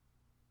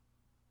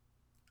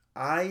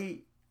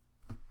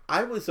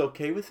was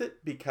okay with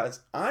it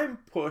because I'm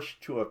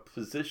pushed to a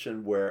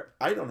position where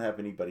I don't have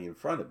anybody in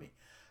front of me.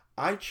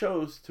 I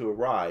chose to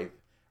arrive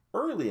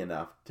early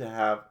enough to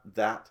have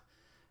that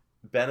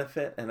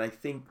benefit, and I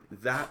think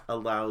that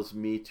allows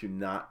me to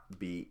not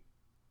be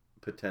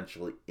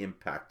potentially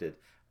impacted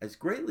as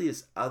greatly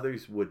as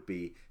others would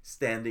be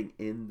standing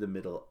in the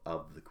middle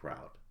of the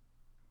crowd.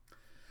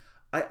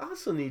 I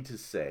also need to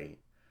say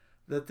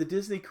that the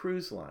Disney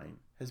Cruise Line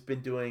has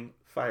been doing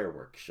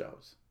fireworks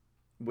shows,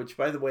 which,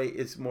 by the way,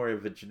 is more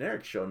of a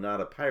generic show,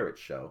 not a pirate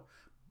show.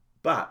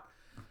 But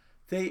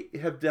they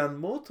have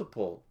done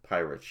multiple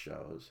pirate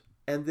shows,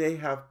 and they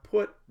have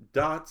put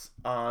dots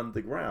on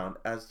the ground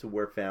as to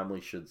where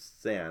families should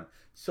stand.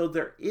 So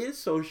there is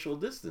social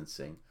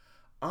distancing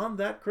on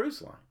that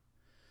cruise line.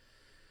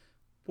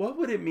 What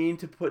would it mean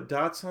to put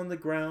dots on the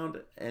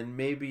ground and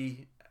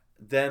maybe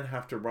then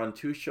have to run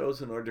two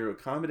shows in order to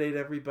accommodate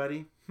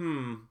everybody?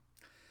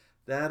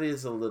 That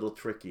is a little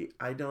tricky.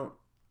 I don't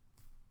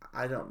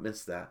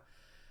miss that.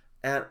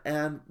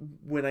 And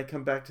when I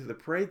come back to the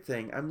parade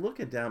thing, I'm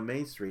looking down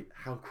Main Street,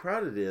 how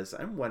crowded it is.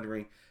 I'm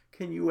wondering,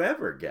 can you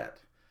ever get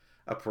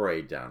a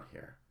parade down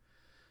here?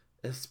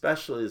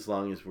 Especially as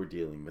long as we're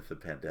dealing with the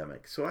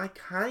pandemic. So I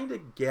kind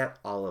of get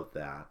all of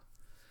that.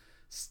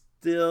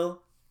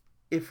 Still,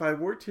 if I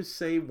were to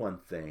say one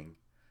thing,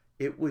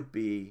 it would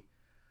be,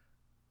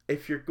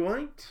 if you're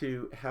going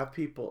to have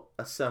people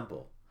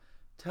assemble,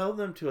 tell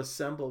them to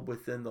assemble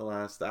within the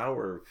last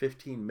hour or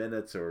 15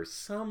 minutes or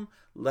some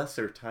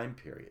lesser time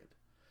period.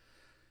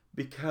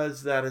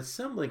 Because that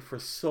assembling for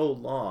so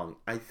long,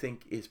 I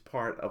think, is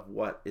part of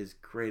what is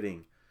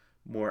creating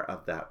more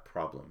of that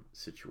problem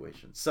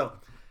situation. So,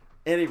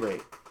 at any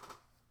rate,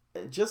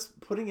 just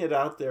putting it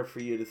out there for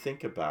you to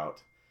think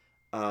about,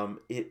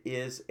 it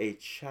is a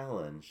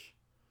challenge.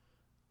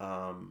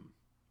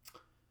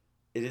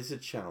 It is a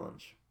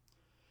challenge.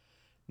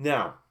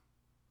 Now,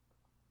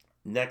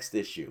 next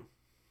issue.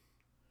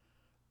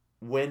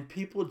 When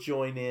people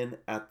join in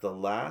at the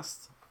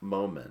last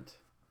moment,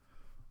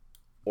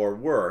 or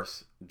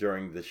worse,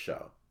 during the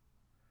show,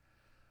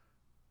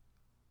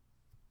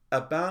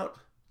 about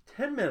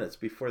 10 minutes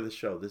before the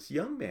show, this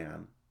young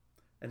man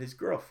and his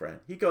girlfriend,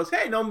 he goes,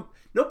 "Hey, no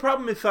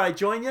problem if I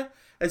join you,"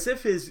 as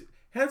if his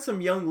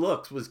handsome young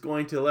looks was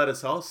going to let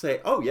us all say,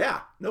 "Oh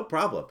yeah, no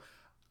problem."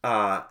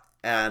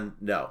 And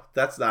no,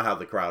 that's not how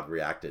the crowd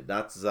reacted.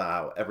 That's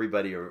how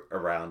everybody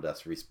around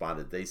us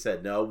responded. They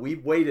said, "No,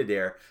 we've waited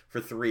here for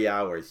 3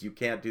 hours. You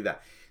can't do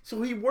that."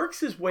 So he works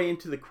his way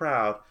into the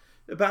crowd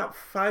about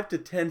 5 to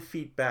 10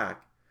 feet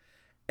back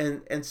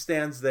and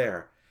stands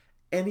there.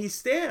 And he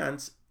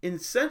stands,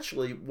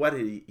 essentially what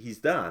he's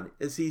done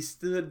is he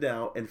stood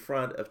now in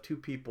front of two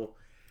people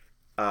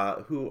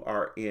who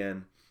are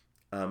in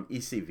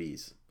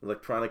ECVs,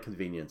 electronic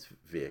convenience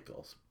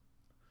vehicles,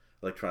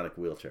 electronic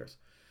wheelchairs.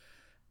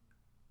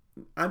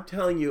 I'm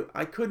telling you,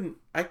 I couldn't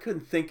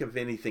think of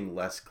anything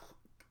less,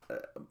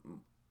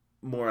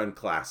 more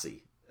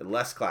unclassy,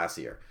 less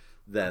classier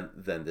than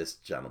this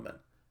gentleman.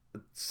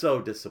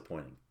 So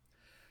disappointing.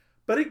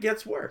 But it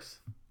gets worse.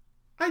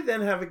 We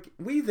then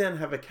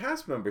have a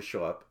cast member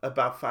show up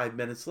about 5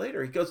 minutes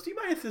later. He goes, "Do you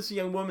mind if this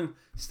young woman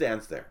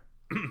stands there?"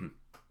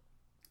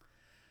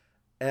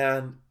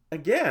 And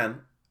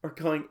again, we're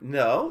going,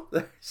 no,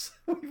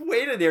 we've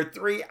waited here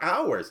 3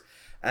 hours.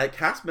 And a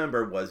cast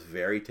member was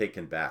very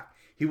taken back.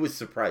 He was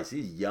surprised.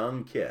 He's a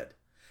young kid.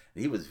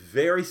 And he was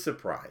very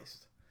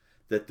surprised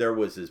that there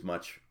was as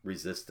much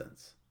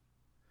resistance.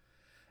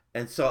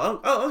 And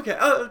so,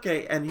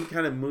 okay. And he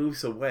kind of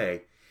moves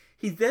away.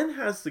 He then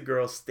has the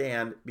girl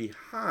stand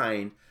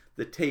behind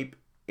the tape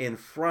in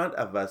front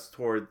of us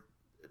toward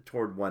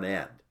one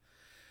end.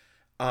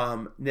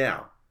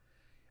 Now,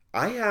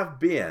 I have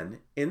been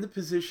in the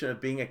position of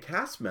being a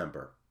cast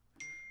member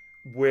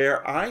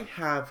where I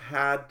have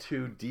had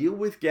to deal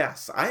with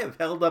guests. I have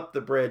held up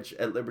the bridge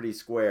at Liberty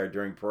Square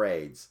during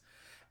parades,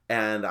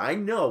 and I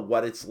know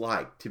what it's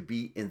like to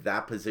be in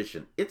that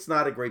position. It's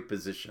not a great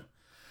position.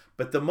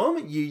 But the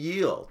moment you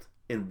yield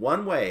in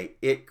one way,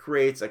 it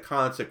creates a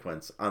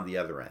consequence on the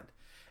other end.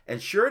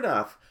 And sure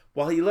enough,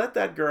 while he let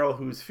that girl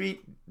whose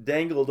feet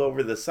dangled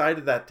over the side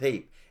of that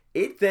tape,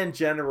 it then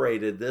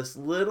generated this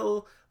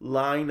little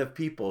line of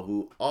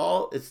people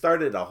it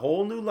started a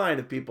whole new line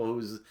of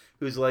people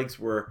whose legs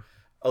were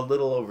a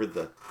little over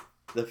the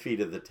feet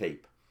of the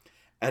tape.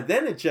 And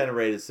then it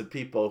generated some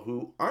people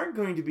who aren't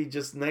going to be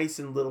just nice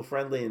and little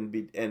friendly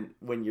and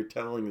when you're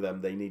telling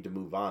them they need to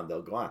move on,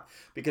 they'll go on.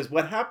 Because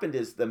what happened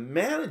is the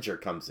manager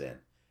comes in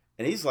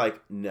and he's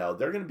like, no,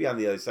 they're going to be on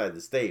the other side of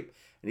this tape.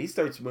 And he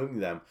starts moving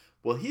them.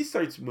 Well, he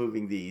starts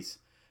moving these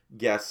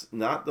guests,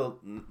 not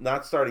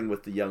starting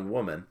with the young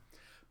woman,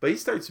 but he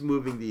starts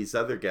moving these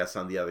other guests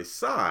on the other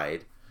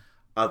side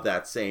of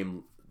that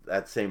same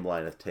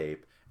line of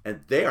tape,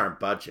 and they aren't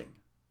budging.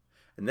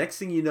 And next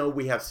thing you know,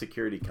 we have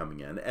security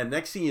coming in, and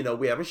next thing you know,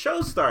 we have a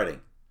show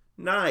starting.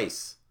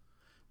 Nice.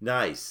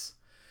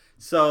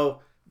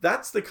 So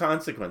that's the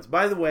consequence.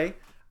 By the way,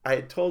 I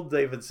had told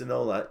David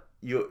Zanola,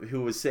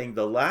 who was saying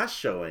the last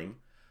showing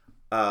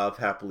of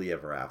Happily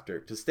Ever After,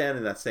 to stand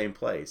in that same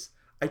place.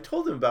 I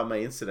told him about my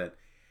incident,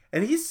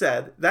 and he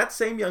said that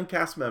same young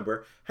cast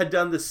member had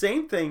done the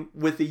same thing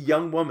with a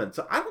young woman.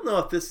 So I don't know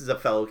if this is a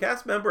fellow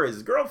cast member,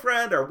 his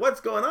girlfriend, or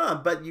what's going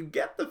on, but you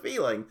get the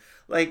feeling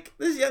like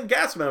this young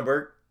cast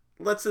member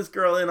lets this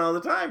girl in all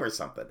the time or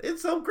something.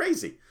 It's so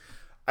crazy.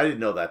 I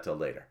didn't know that till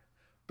later.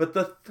 But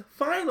the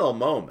final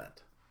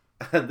moment,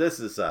 and this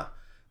is a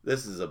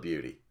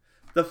beauty.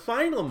 The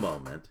final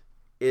moment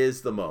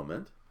is the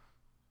moment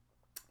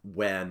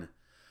when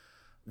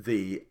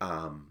the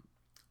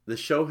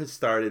show has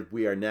started.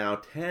 We're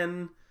now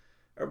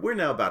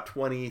about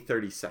 20,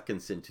 30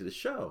 seconds into the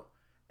show.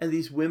 And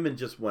these women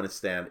just want to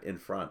stand in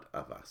front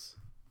of us.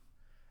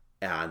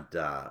 And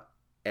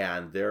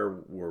there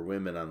were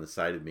women on the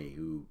side of me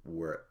who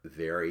were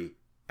very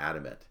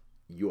adamant.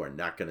 You are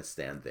not going to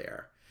stand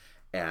there.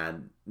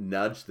 And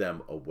nudged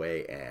them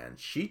away. And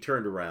she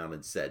turned around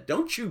and said,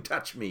 don't you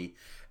touch me.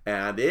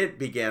 And it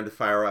began to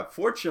fire up.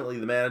 Fortunately,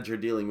 the manager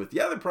dealing with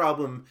the other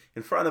problem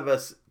in front of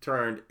us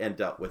turned and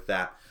dealt with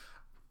that.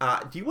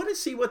 Do you want to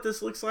see what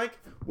this looks like?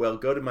 Well,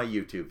 go to my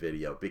YouTube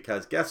video,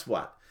 because guess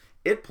what?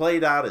 It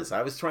played out as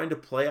I was trying to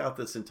play out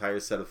this entire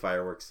set of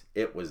fireworks.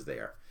 It was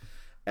there.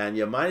 And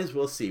you might as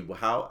well see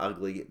how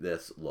ugly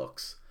this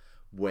looks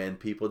when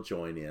people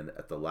join in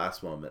at the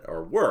last moment,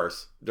 or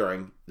worse,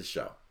 during the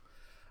show.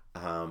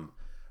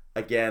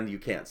 Again, you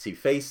can't see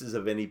faces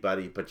of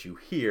anybody, but you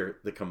hear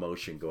the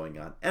commotion going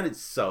on. And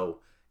it's so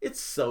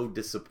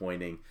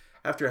disappointing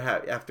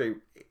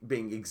after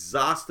being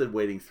exhausted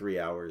waiting 3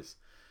 hours.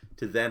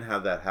 To then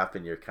have that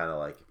happen, you're kind of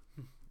like,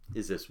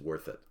 is this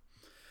worth it?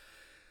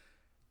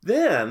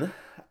 Then,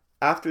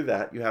 after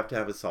that, you have to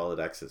have a solid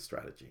exit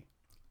strategy.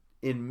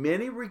 In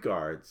many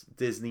regards,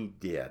 Disney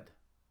did.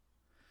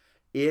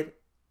 It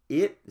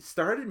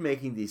started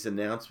making these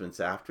announcements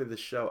after the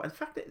show. In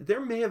fact,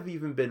 there may have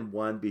even been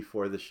one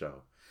before the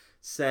show,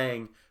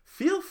 saying,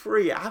 feel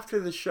free after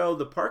the show,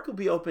 the park will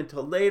be open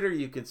till later,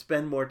 you can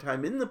spend more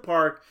time in the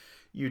park,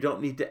 you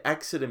don't need to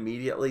exit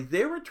immediately.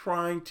 They were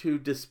trying to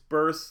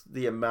disperse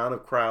the amount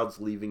of crowds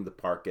leaving the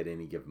park at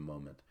any given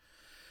moment.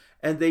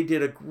 And they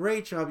did a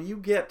great job. You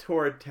get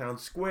toward Town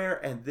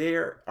Square, and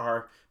there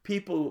are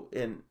people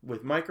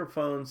with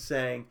microphones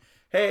saying,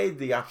 hey,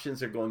 the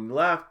options are going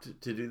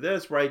left to do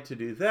this, right to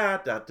do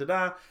that,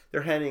 da-da-da.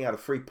 They're handing out a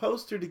free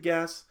poster to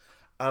guests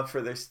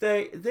for their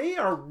stay. They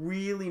are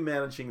really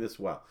managing this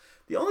well.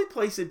 The only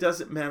place it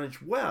doesn't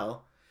manage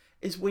well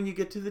is when you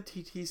get to the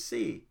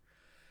TTC.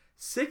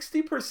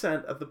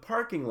 60% of the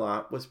parking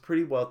lot was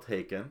pretty well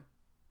taken,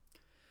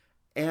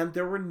 and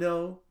there were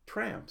no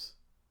trams.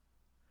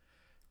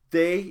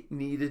 They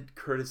needed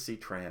courtesy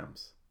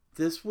trams.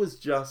 This is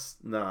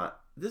just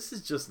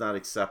not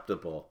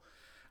acceptable.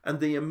 And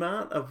the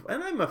amount of,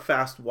 and I'm a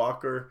fast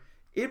walker,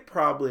 it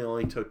probably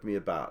only took me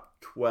about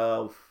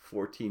 12,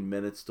 14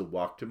 minutes to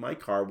walk to my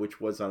car,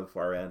 which was on the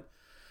far end.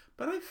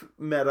 But I've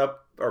met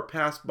up or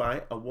passed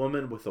by a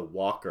woman with a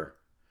walker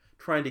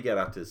trying to get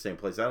out to the same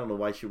place. I don't know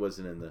why she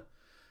wasn't in the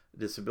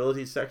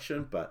disability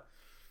section, but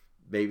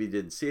maybe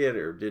didn't see it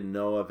or didn't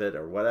know of it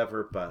or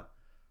whatever. But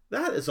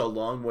that is a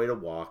long way to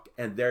walk,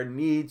 and there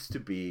needs to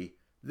be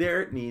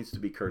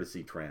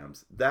courtesy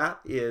trams. That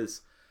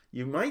is,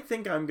 You might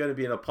think I'm going to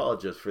be an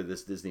apologist for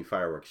this Disney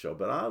fireworks show,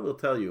 but I will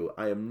tell you,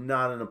 I am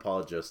not an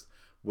apologist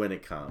when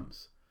it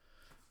comes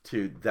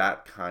to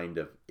that kind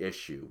of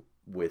issue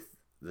with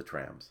the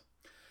trams.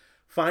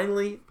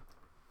 Finally,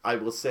 I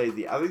will say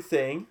the other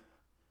thing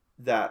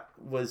that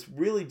was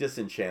really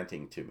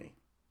disenchanting to me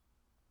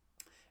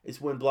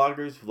is when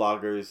bloggers,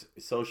 vloggers,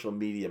 social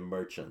media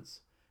merchants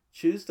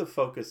choose to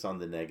focus on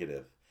the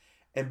negative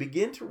and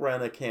begin to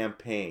run a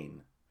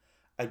campaign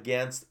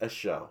against a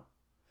show.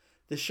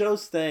 The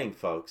show's staying,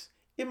 folks.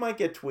 It might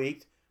get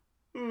tweaked.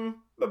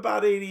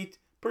 About 80%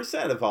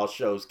 of all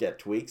shows get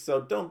tweaked,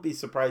 so don't be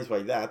surprised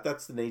by that.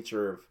 That's the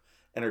nature of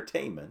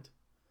entertainment.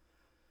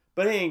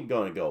 But it ain't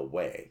going to go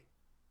away.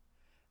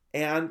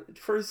 And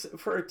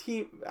for a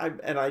team,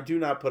 I do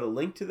not put a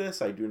link to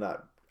this.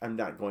 I'm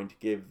not going to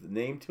give the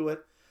name to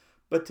it.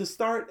 But to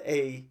start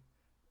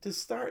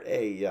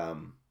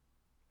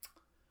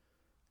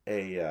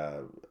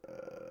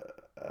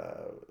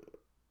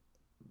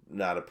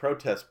not a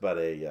protest, but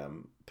a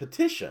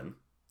petition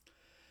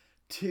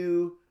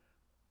to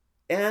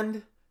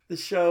end the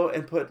show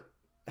and put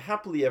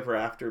Happily Ever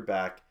After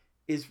back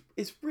is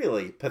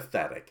really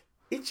pathetic.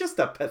 It's just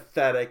a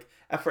pathetic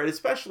effort,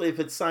 especially if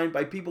it's signed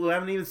by people who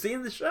haven't even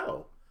seen the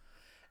show.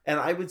 And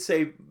I would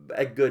say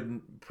a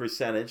good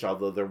percentage,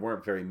 although there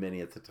weren't very many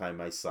at the time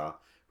I saw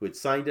who had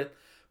signed it,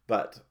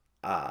 but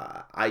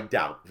I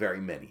doubt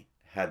very many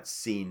had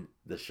seen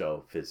the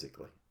show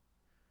physically.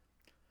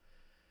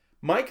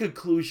 My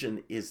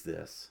conclusion is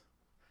this.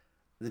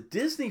 The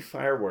Disney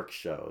fireworks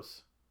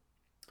shows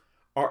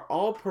are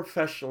all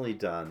professionally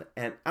done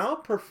and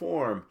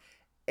outperform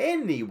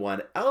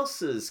anyone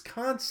else's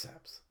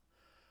concepts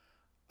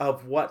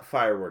of what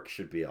fireworks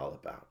should be all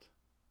about.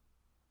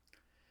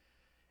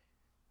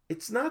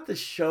 It's not the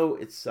show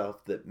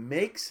itself that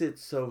makes it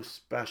so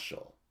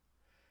special,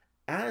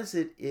 as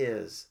it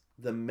is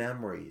the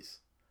memories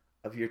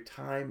of your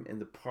time in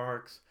the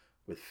parks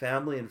with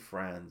family and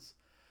friends,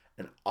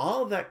 and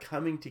all that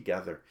coming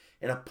together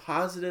in a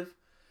positive,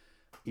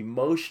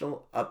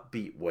 emotional,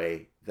 upbeat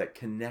way that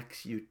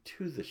connects you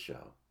to the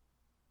show.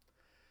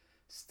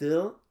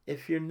 Still,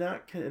 if you're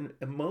not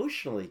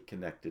emotionally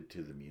connected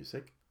to the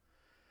music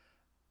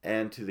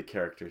and to the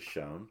characters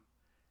shown,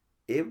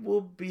 it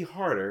will be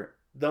harder,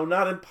 though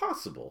not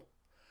impossible,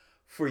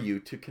 for you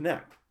to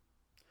connect.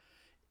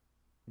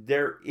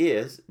 There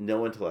is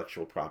no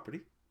intellectual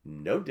property,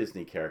 no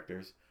Disney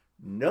characters,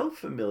 no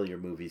familiar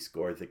movie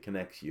score that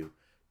connects you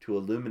to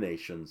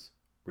Illumination's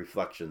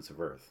Reflections of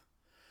Earth.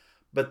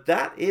 But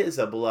that is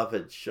a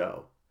beloved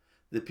show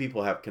that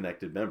people have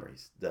connected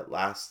memories that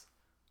last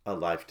a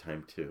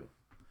lifetime too.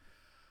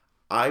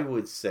 I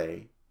would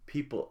say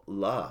people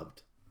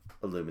loved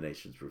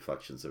Illumination's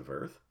Reflections of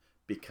Earth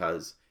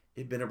because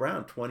it'd been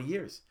around 20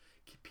 years.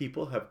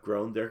 People have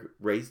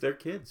raised their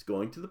kids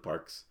going to the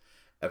parks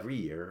every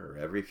year or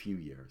every few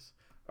years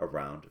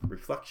around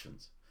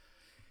Reflections.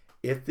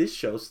 If this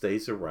show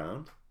stays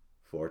around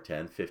for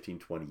 10, 15,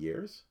 20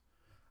 years,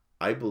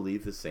 I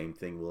believe the same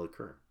thing will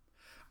occur.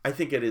 I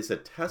think it is a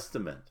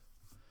testament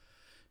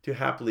to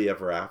Happily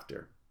Ever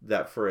After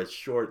that for a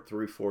short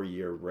 3-4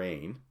 year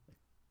reign,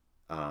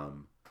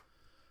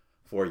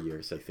 4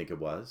 years I think it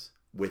was,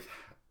 with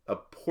a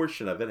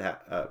portion of it,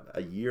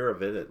 a year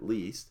of it at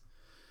least,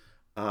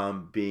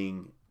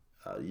 being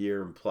a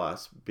year and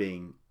plus,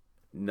 being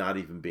not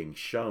even being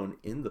shown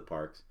in the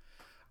parks,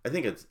 I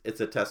think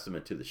it's a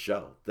testament to the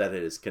show that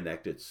it is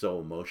connected so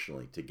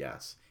emotionally to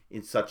guests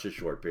in such a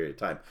short period of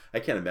time. I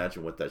can't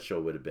imagine what that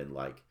show would have been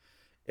like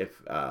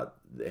if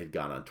it had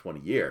gone on 20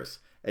 years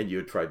and you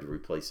had tried to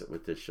replace it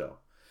with this show.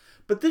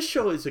 But this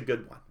show is a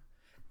good one.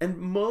 And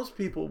most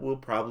people will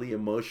probably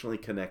emotionally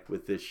connect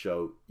with this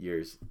show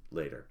years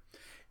later.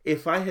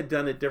 If I had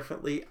done it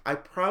differently, I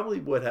probably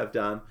would have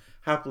done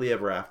Happily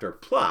Ever After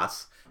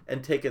Plus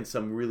and taken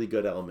some really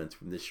good elements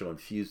from this show and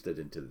fused it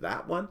into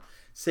that one,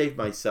 saved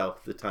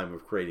myself the time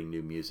of creating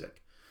new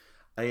music.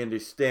 I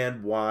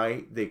understand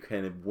why they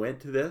kind of went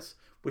to this,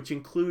 which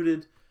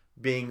included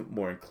being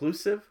more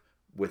inclusive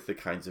with the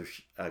kinds of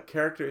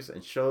characters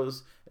and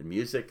shows and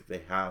music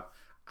they have.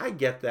 I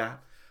get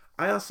that.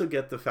 I also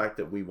get the fact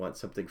that we want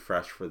something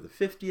fresh for the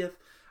 50th.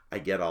 I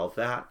get all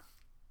that.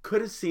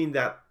 Could have seen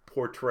that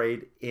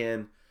portrayed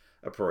in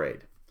a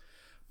parade.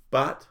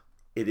 But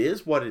it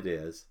is what it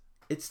is.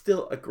 It's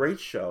still a great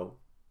show.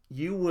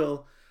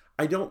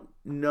 I don't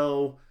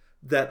know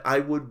that I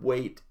would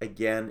wait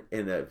again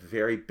in a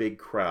very big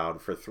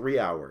crowd for 3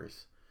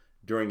 hours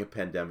during a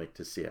pandemic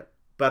to see it.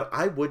 But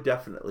I would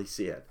definitely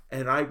see it.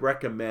 And I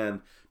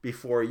recommend,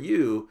 before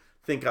you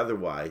think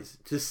otherwise,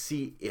 to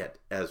see it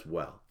as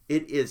well.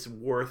 It is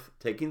worth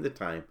taking the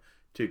time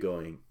to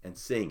going and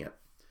seeing it.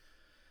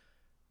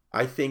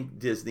 I think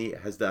Disney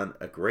has done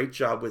a great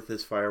job with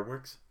this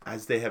fireworks,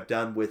 as they have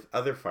done with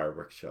other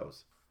fireworks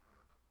shows.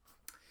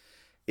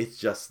 It's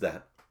just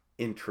that,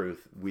 in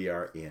truth, we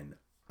are in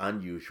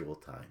unusual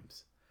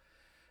times.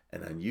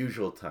 And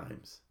unusual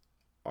times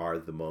are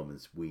the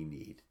moments we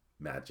need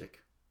magic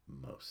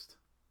most.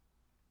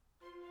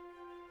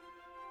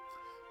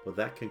 Well,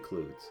 that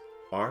concludes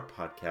our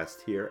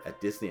podcast here at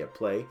Disney at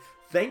Play.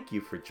 Thank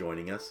you for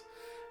joining us.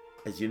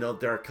 As you know,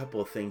 there are a couple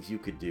of things you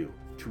could do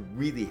to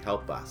really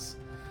help us.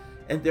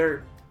 And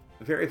they're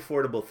very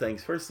affordable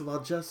things. First of all,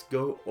 just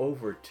go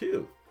over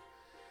to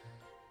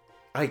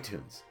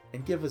iTunes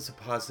and give us a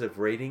positive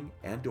rating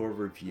and or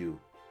review.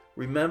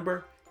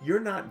 Remember, you're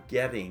not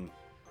getting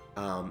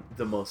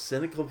the most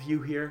cynical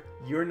view here.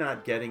 You're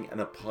not getting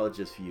an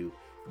apologist view.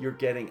 You're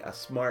getting a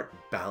smart,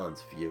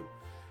 balanced view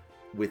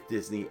with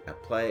Disney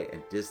at Play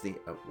and Disney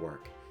at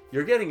Work.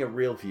 You're getting a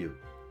real view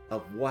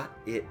of what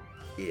it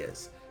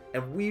is.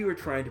 And we were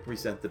trying to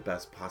present the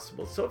best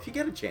possible. So if you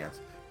get a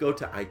chance, go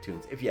to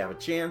iTunes. If you have a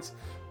chance,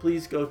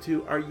 please go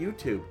to our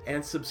YouTube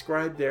and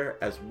subscribe there,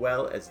 as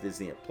well as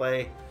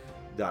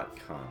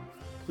DisneyAtPlay.com.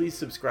 Please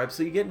subscribe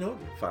so you get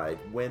notified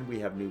when we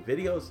have new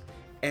videos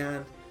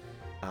and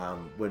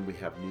when we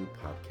have new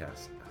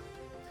podcasts out.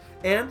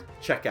 And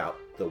check out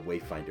the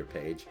Wayfinder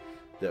page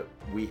that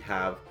we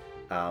have.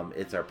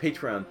 It's our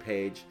Patreon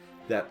page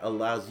that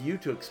allows you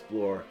to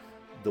explore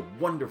the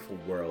wonderful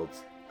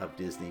worlds of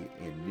Disney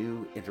in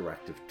new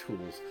interactive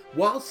tools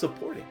while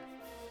supporting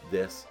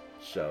this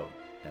show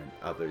and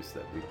others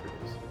that we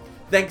produce.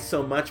 Thanks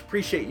so much.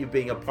 Appreciate you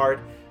being a part.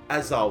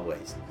 As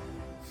always,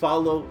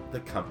 follow the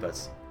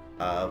compass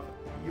of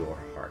your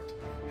heart.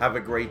 Have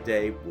a great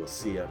day. We'll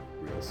see you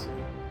real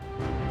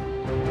soon.